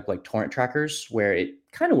it's going to end up like torrent trackers, where it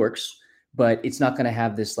kind of works, but it's not going to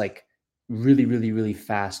have this really, really, really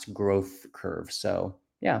fast growth curve. So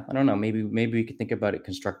yeah, I don't know. Maybe we could think about it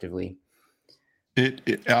constructively.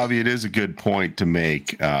 Avi, it is a good point to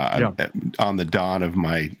make. Yeah. On the dawn of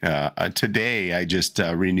my today, I just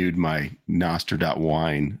renewed my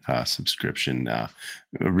Nostr.wine subscription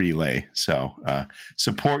relay. So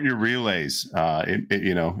support your relays.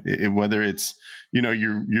 Whether it's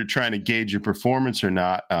you're trying to gauge your performance or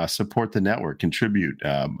not, support the network, contribute.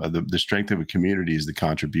 The strength of a community is the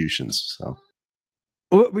contributions. So.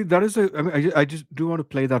 Well, that is I just do want to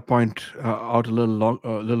play that point out a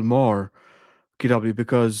little more, KW,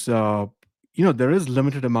 because there is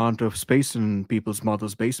limited amount of space in people's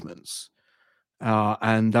mothers' basements,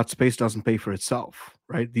 and that space doesn't pay for itself,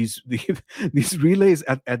 right? These relays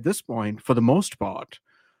at this point, for the most part,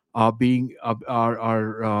 are being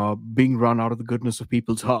run out of the goodness of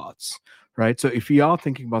people's hearts, right? So if we are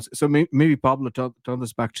thinking about, maybe Pablo, turn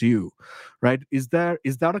this back to you, right? Is that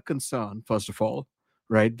a concern, first of all,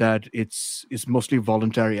 right? That it's mostly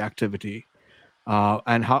voluntary activity.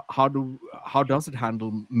 And how does it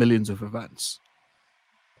handle millions of events?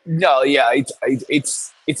 No, yeah,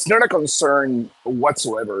 it's not a concern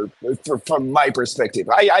whatsoever from my perspective.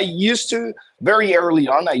 I used to, very early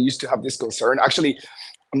on, I used to have this concern. Actually,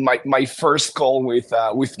 my first call with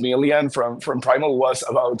Milian from Primal was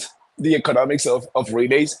about the economics of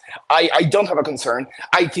relays. I don't have a concern.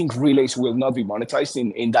 I think relays will not be monetized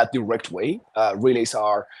in that direct way. Relays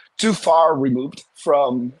are too far removed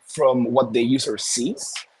from what the user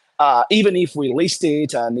sees. Even if we list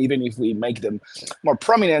it and even if we make them more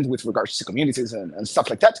prominent with regards to communities and stuff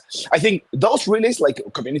like that, I think those relays, like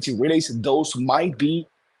community relays, those might be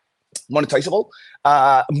monetizable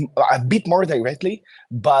a bit more directly,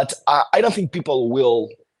 but I don't think people will,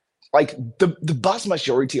 the vast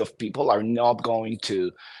majority of people are not going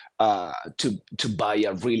to buy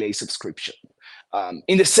a relay subscription.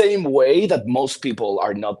 In the same way that most people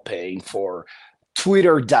are not paying for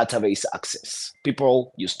Twitter database access.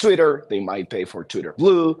 People use Twitter, they might pay for Twitter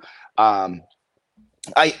Blue.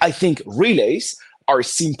 I think relays are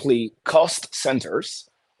simply cost centers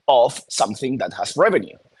of something that has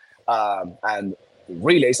revenue. And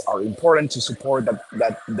relays are important to support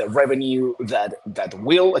that the revenue that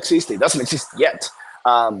will exist. It doesn't exist yet.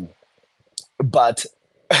 But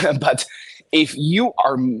but if you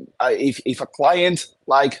are if a client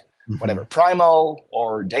like whatever Primal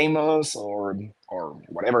or Damos or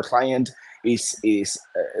whatever client is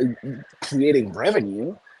creating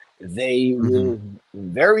revenue, they will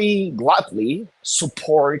very gladly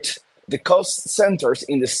support the cost centers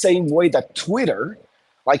in the same way that Twitter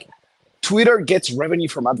gets revenue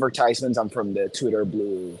from advertisements and from the Twitter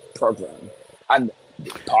Blue program. And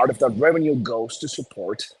part of that revenue goes to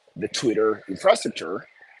support the Twitter infrastructure.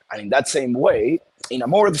 And in that same way, in a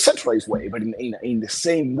more decentralized way, but in the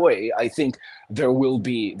same way, I think there will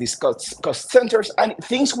be these cost centers and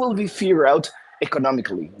things will be figured out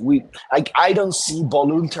economically. I don't see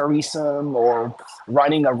voluntarism or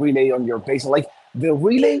running a relay on your base. Like the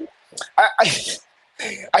relay,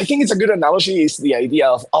 I think it's a good analogy is the idea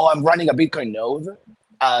of, I'm running a Bitcoin node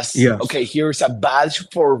as, okay, here's a badge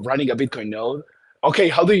for running a Bitcoin node. Okay,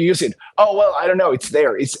 how do you use it? Oh, well, I don't know. It's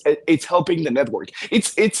there. It's helping the network.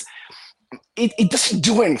 It doesn't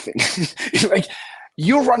do anything. Like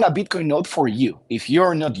you run a Bitcoin node for you. If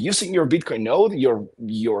you're not using your Bitcoin node,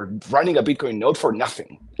 you're running a Bitcoin node for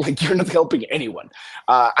nothing. Like you're not helping anyone.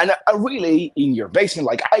 And a relay in your basement,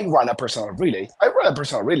 like I run a personal relay. I run a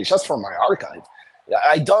personal relay just for my archive.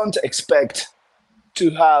 I don't expect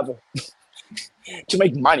to have to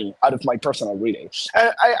make money out of my personal relay.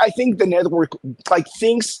 And I think the network, like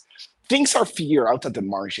things are figured out at the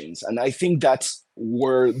margins. And I think that's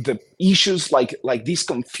where the issues like these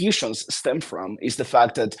confusions stem from, is the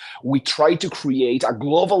fact that we try to create a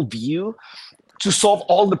global view to solve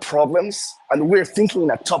all the problems. And we're thinking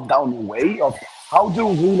in a top-down way of how do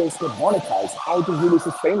relays get monetized? How do relays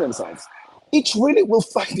sustain themselves? Each relay will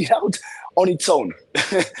find it out on its own.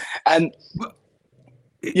 And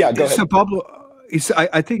yeah, go ahead. So Pablo,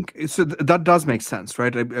 I think that does make sense,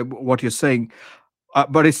 right? What you're saying,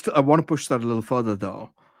 but I want to push that a little further,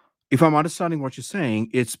 though. If I'm understanding what you're saying,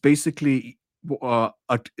 it's basically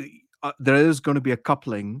there is going to be a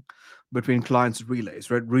coupling between clients and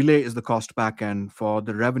relays, right? Relay is the cost backend for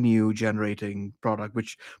the revenue generating product,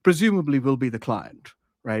 which presumably will be the client,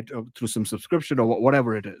 right? Through some subscription or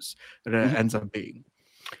whatever it is that it ends up being.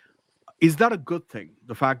 Is that a good thing?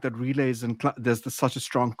 The fact that relays and there's such a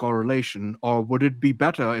strong correlation, or would it be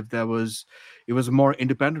better if it was a more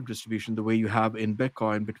independent distribution, the way you have in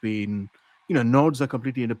Bitcoin between, nodes are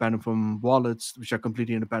completely independent from wallets, which are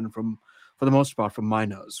completely independent from, for the most part, from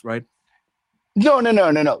miners, right? No.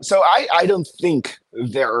 So I don't think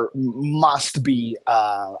there must be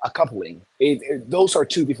a coupling. Those are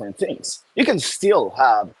two different things. You can still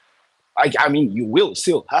have, you will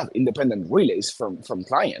still have independent relays from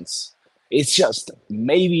clients. It's just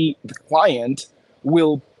maybe the client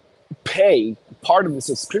will pay part of the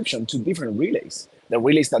subscription to different relays, the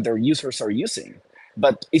relays that their users are using.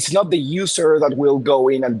 But it's not the user that will go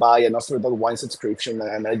in and buy a Nostr.wine subscription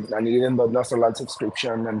and an Eden.Nostr.land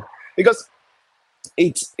subscription. And because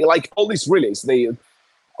it's like all these relays,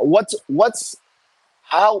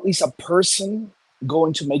 how is a person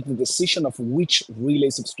going to make the decision of which relay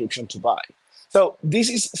subscription to buy? So this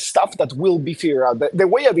is stuff that will be figured out. The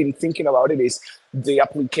way I've been thinking about it is the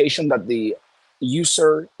application that the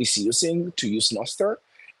user is using to use Nostr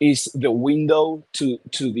is the window to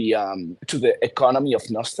the economy of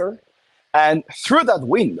Nostr. And through that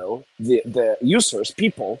window, the users,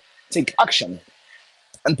 people, take action.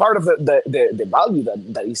 And part of the value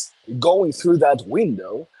that is going through that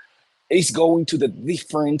window is going to the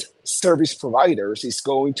different service providers, is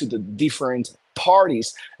going to the different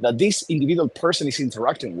parties that this individual person is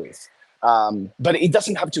interacting with. But it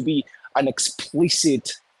doesn't have to be an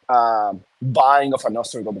explicit buying of a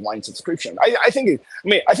Nostr.wine subscription. I think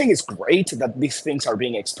it's great that these things are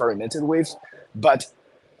being experimented with, but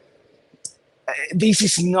this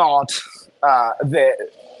is not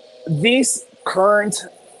this current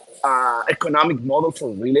economic model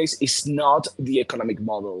for relays is not the economic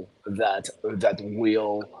model that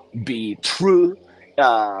will be true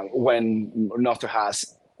when Nostr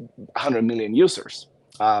has 100 million users.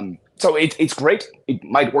 So it's great. It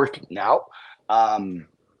might work now,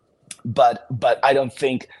 but I don't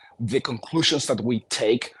think the conclusions that we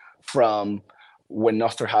take from when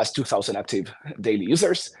Nostr has 2,000 active daily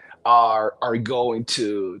users are going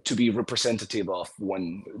to be representative of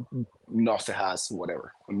when Nostr has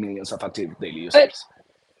whatever millions of active daily users.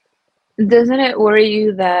 Doesn't it worry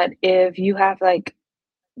you that if you have like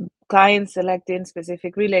clients selecting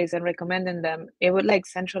specific relays and recommending them, it would like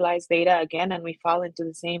centralize data again, and we fall into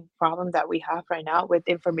the same problem that we have right now with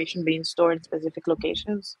information being stored in specific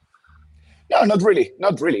locations? No, not really.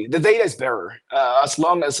 Not really. The data is better as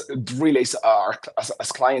long as relays are,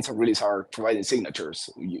 as clients and relays are providing signatures.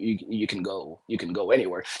 You can go. You can go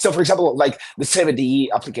anywhere. So, for example, like the 7D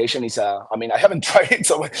application is. I mean, I haven't tried it,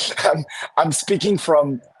 so I'm speaking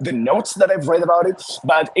from the notes that I've read about it.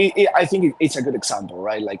 But I think it's a good example,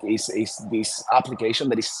 right? Like, it's this application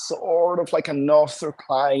that is sort of like a Nostr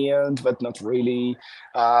client, but not really.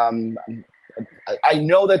 I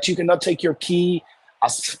know that you cannot take your key.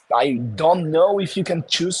 As I don't know if you can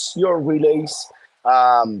choose your relays,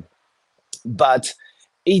 but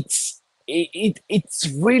it's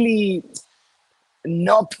really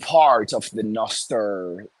not part of the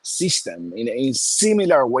Nostr system in a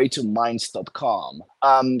similar way to Minds.com.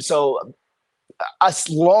 So as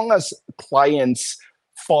long as clients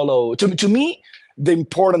follow, to me, the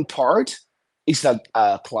important part is that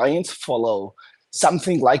clients follow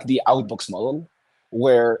something like the Outbox model,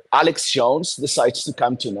 where Alex Jones decides to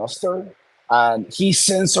come to Nostr, and he's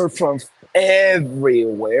censored from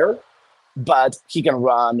everywhere, but he can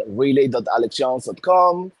run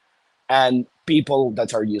relay.alexjones.com, and people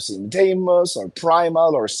that are using Deimos or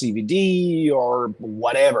Primal or CVD or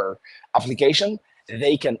whatever application,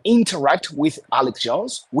 they can interact with Alex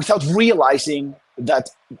Jones without realizing that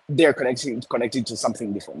they're connected to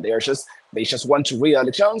something different. They just want to read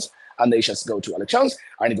Alex Jones, and they just go to Alex Jones,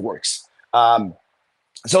 and it works.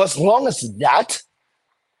 So as long as that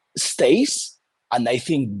stays, and I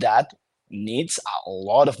think that needs a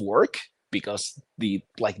lot of work, because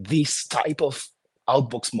this type of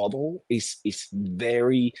Outbox model is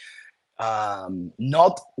very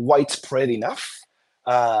not widespread enough.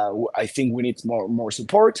 I think we need more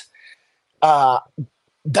support.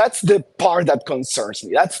 That's the part that concerns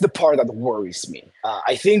me. That's the part that worries me.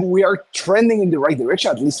 I think we are trending in the right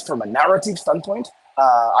direction, at least from a narrative standpoint.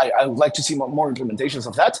 I would like to see more implementations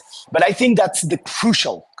of that, but I think that's the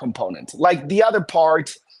crucial component. Like the other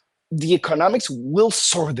part, the economics will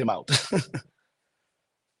sort them out.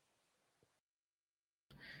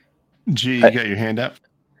 G, you got your hand up?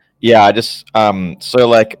 Yeah, I just so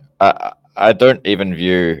like I don't even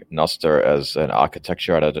view Nostr as an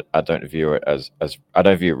architecture. I don't view it as I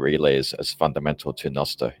don't view relays as fundamental to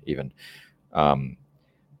Nostr even. The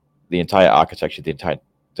entire architecture,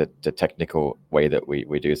 the technical way that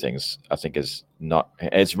we do things, I think it's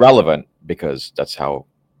relevant because that's how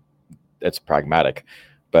it's pragmatic.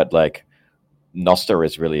 But like Nostr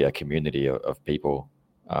is really a community of people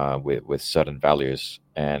with certain values,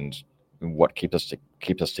 and what keeps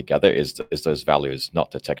us together is those values,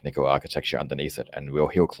 not the technical architecture underneath it. And we'll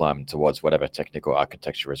hill climb towards whatever technical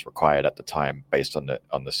architecture is required at the time based on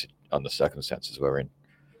the circumstances we're in.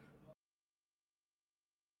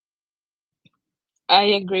 I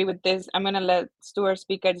agree with this. I'm going to let Stuart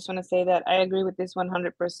speak. I just want to say that I agree with this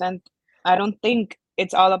 100%. I don't think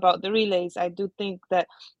it's all about the relays. I do think that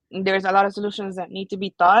there's a lot of solutions that need to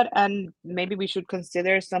be thought, and maybe we should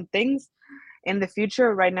consider some things in the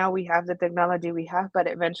future. Right now we have the technology we have, but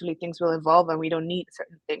eventually things will evolve and we don't need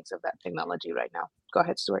certain things of that technology right now. Go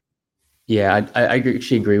ahead, Stuart. Yeah, I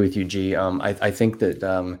actually agree with you, G. I think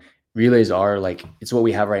that relays are like, it's what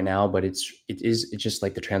we have right now, but it's just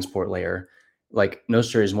like the transport layer. Like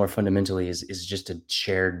Nostr is more fundamentally is just a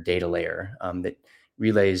shared data layer that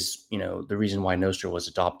relays, the reason why Nostr was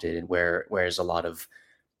adopted, whereas a lot of,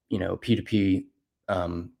 P2P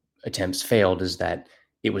attempts failed, is that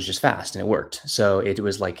it was just fast and it worked. So it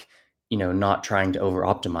was like, not trying to over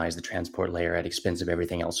optimize the transport layer at expense of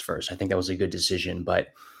everything else first. I think that was a good decision,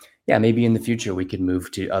 but yeah, maybe in the future we could move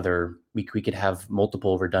to we could have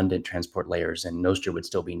multiple redundant transport layers and Nostr would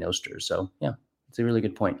still be Nostr. So yeah, it's a really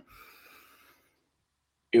good point.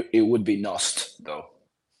 It would be Nost, though.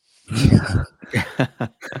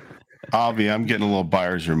 Avi, I'm getting a little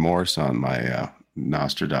buyer's remorse on my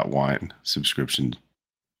Nostr.wine subscription.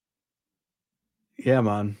 Yeah,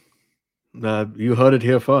 man. You heard it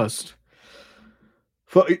here first.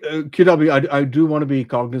 For QW, I do want to be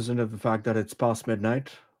cognizant of the fact that it's past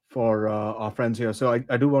midnight for our friends here. So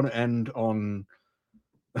I do want to end on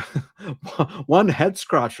one head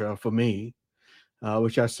scratcher for me,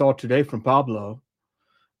 which I saw today from Pablo.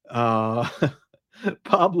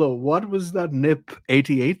 Pablo, what was that NIP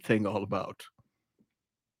 88 thing all about?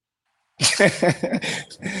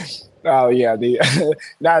 Oh yeah, the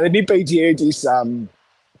NIP 88 is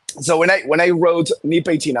so when I wrote NIP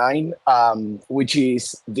 89, which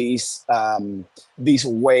is this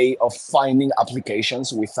way of finding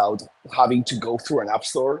applications without having to go through an app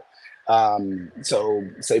store. So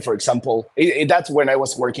say, for example, that's when I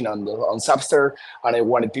was working on Subster, and I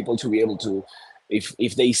wanted people to be able to,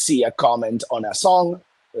 if they see a comment on a song,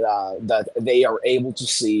 that they are able to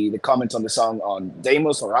see the comment on the song on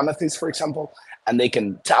Deimos or Amethyst, for example, and they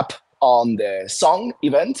can tap on the song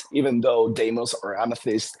event, even though Deimos or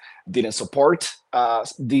Amethyst didn't support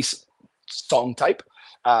this song type.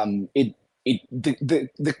 The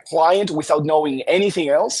client, without knowing anything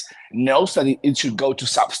else, knows that it should go to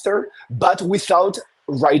Subster, but without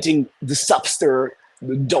writing the Subster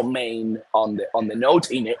domain on the node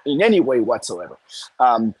in any way whatsoever.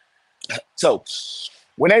 So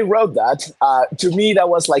when I wrote that, to me that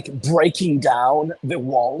was like breaking down the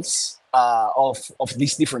walls of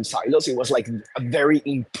these different silos. It was like a very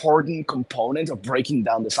important component of breaking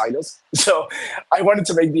down the silos. So I wanted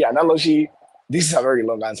to make the analogy. This is a very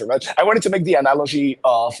long answer, but I wanted to make the analogy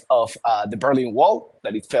of the Berlin Wall,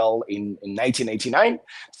 that it fell in 1989.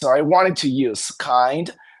 So I wanted to use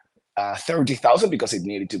kind 30,000 because it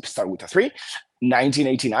needed to start with a 3,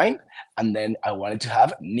 1989, and then I wanted to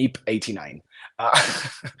have NIP 89.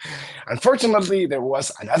 Unfortunately, there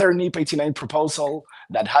was another NIP 89 proposal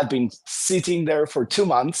that had been sitting there for 2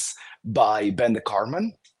 months by Ben de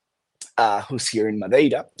Carmen, who's here in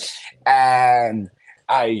Madeira, and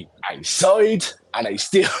I saw it, and I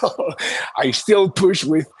still push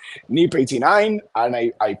with NIP 89, and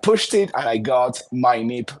I pushed it, and I got my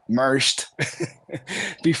NIP merged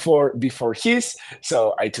before his.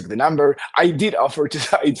 So I took the number. I did offer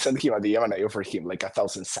to. I sent him a DM, and I offered him like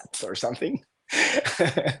 1,000 sats or something. So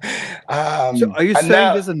are you saying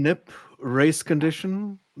there's a NIP race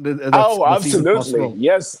condition? That's absolutely,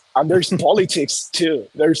 yes. And there's politics too.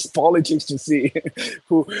 There's politics to see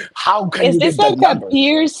how can you get that number.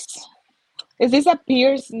 Is this a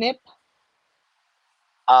peer snip?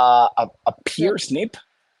 A peer snip?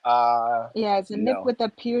 Yeah, it's a nip with a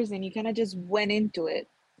peers, and you kind of just went into it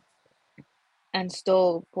and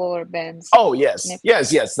stole poor Ben's. Oh yes, nip.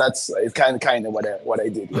 yes. That's kind of what I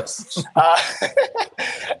did. Yes.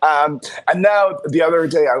 And now the other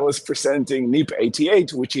day I was presenting NIP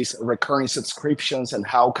 88, which is recurring subscriptions, and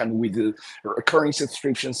how can we do recurring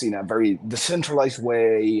subscriptions in a very decentralized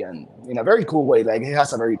way and in a very cool way. Like it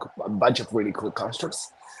has a bunch of really cool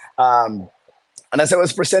constructs. And as I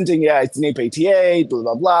was presenting, it's NIP 88, blah,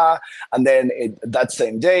 blah, blah. And then that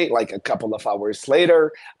same day, like a couple of hours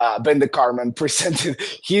later, Ben de Carmen presented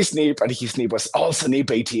his NIP, and his NIP was also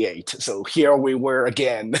NIP 88. So here we were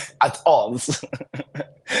again at odds.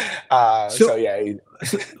 So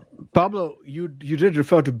Pablo, you did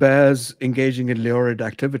refer to bears engaging in lurid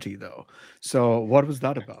activity, though. So what was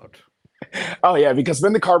that about? Oh, yeah, because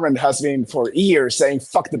Ben de Carmen has been for years saying,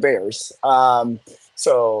 fuck the bears.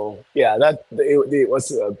 So yeah, that it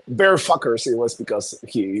was bear fuckers. It was because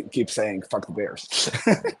he keeps saying "fuck the bears."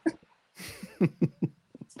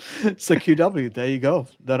 So QW, there you go.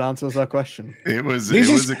 That answers our question. It was a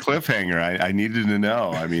cliffhanger. I needed to know.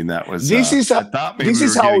 I mean, that was. I thought maybe we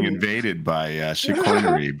were getting invaded by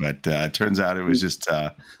chicanery, but it turns out it was just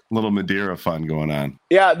a little Madeira fun going on.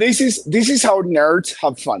 Yeah, this is how nerds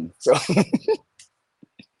have fun. So.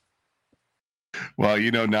 Well,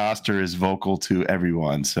 Noster is vocal to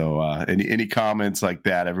everyone. So any comments like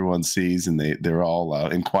that, everyone sees, and they're all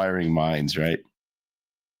inquiring minds, right?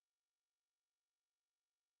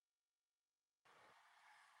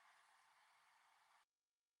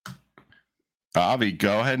 Avi,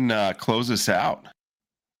 go ahead and close us out.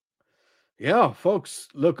 Yeah, folks.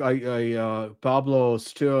 Look, I Pablo,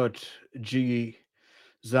 Stuart, G,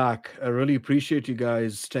 Zach, I really appreciate you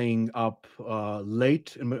guys staying up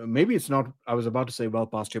late. And maybe it's not, I was about to say well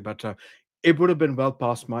past your bedtime. It would have been well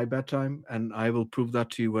past my bedtime, and I will prove that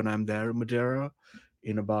to you when I'm there in Madeira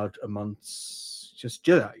in about a month, just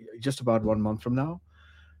about 1 month from now.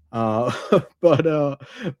 But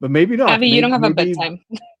maybe not. Avi, you don't have a bedtime.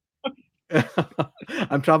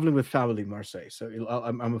 I'm traveling with family, Marseille, so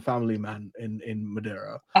I'm a family man in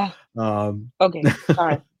Madeira. Okay,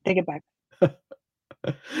 sorry, take it back.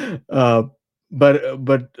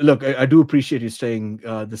 But look, I do appreciate you staying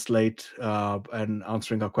this late and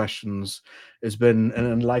answering our questions. It's been an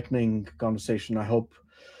enlightening conversation. I hope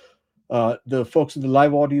the folks in the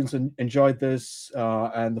live audience enjoyed this,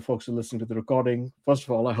 and the folks who are listening to the recording. First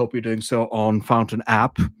of all, I hope you're doing so on Fountain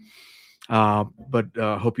app. But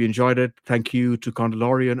hope you enjoyed it. Thank you to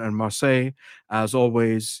Condalorian and Marseille, as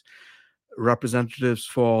always, representatives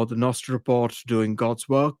for the Nostr Report doing God's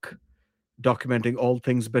work, documenting all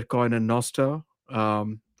things Bitcoin and Nostr,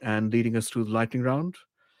 and leading us through the lightning round.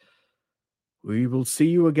 We will see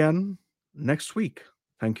you again next week.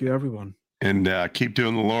 Thank you, everyone. And keep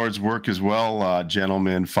doing the Lord's work as well,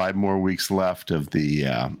 gentlemen. 5 more weeks left of the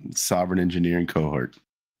Sovereign Engineering Cohort.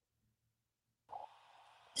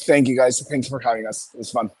 Thank you, guys. Thanks for having us. It was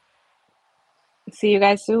fun. See you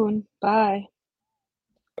guys soon. Bye.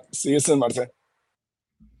 See you soon, Marce.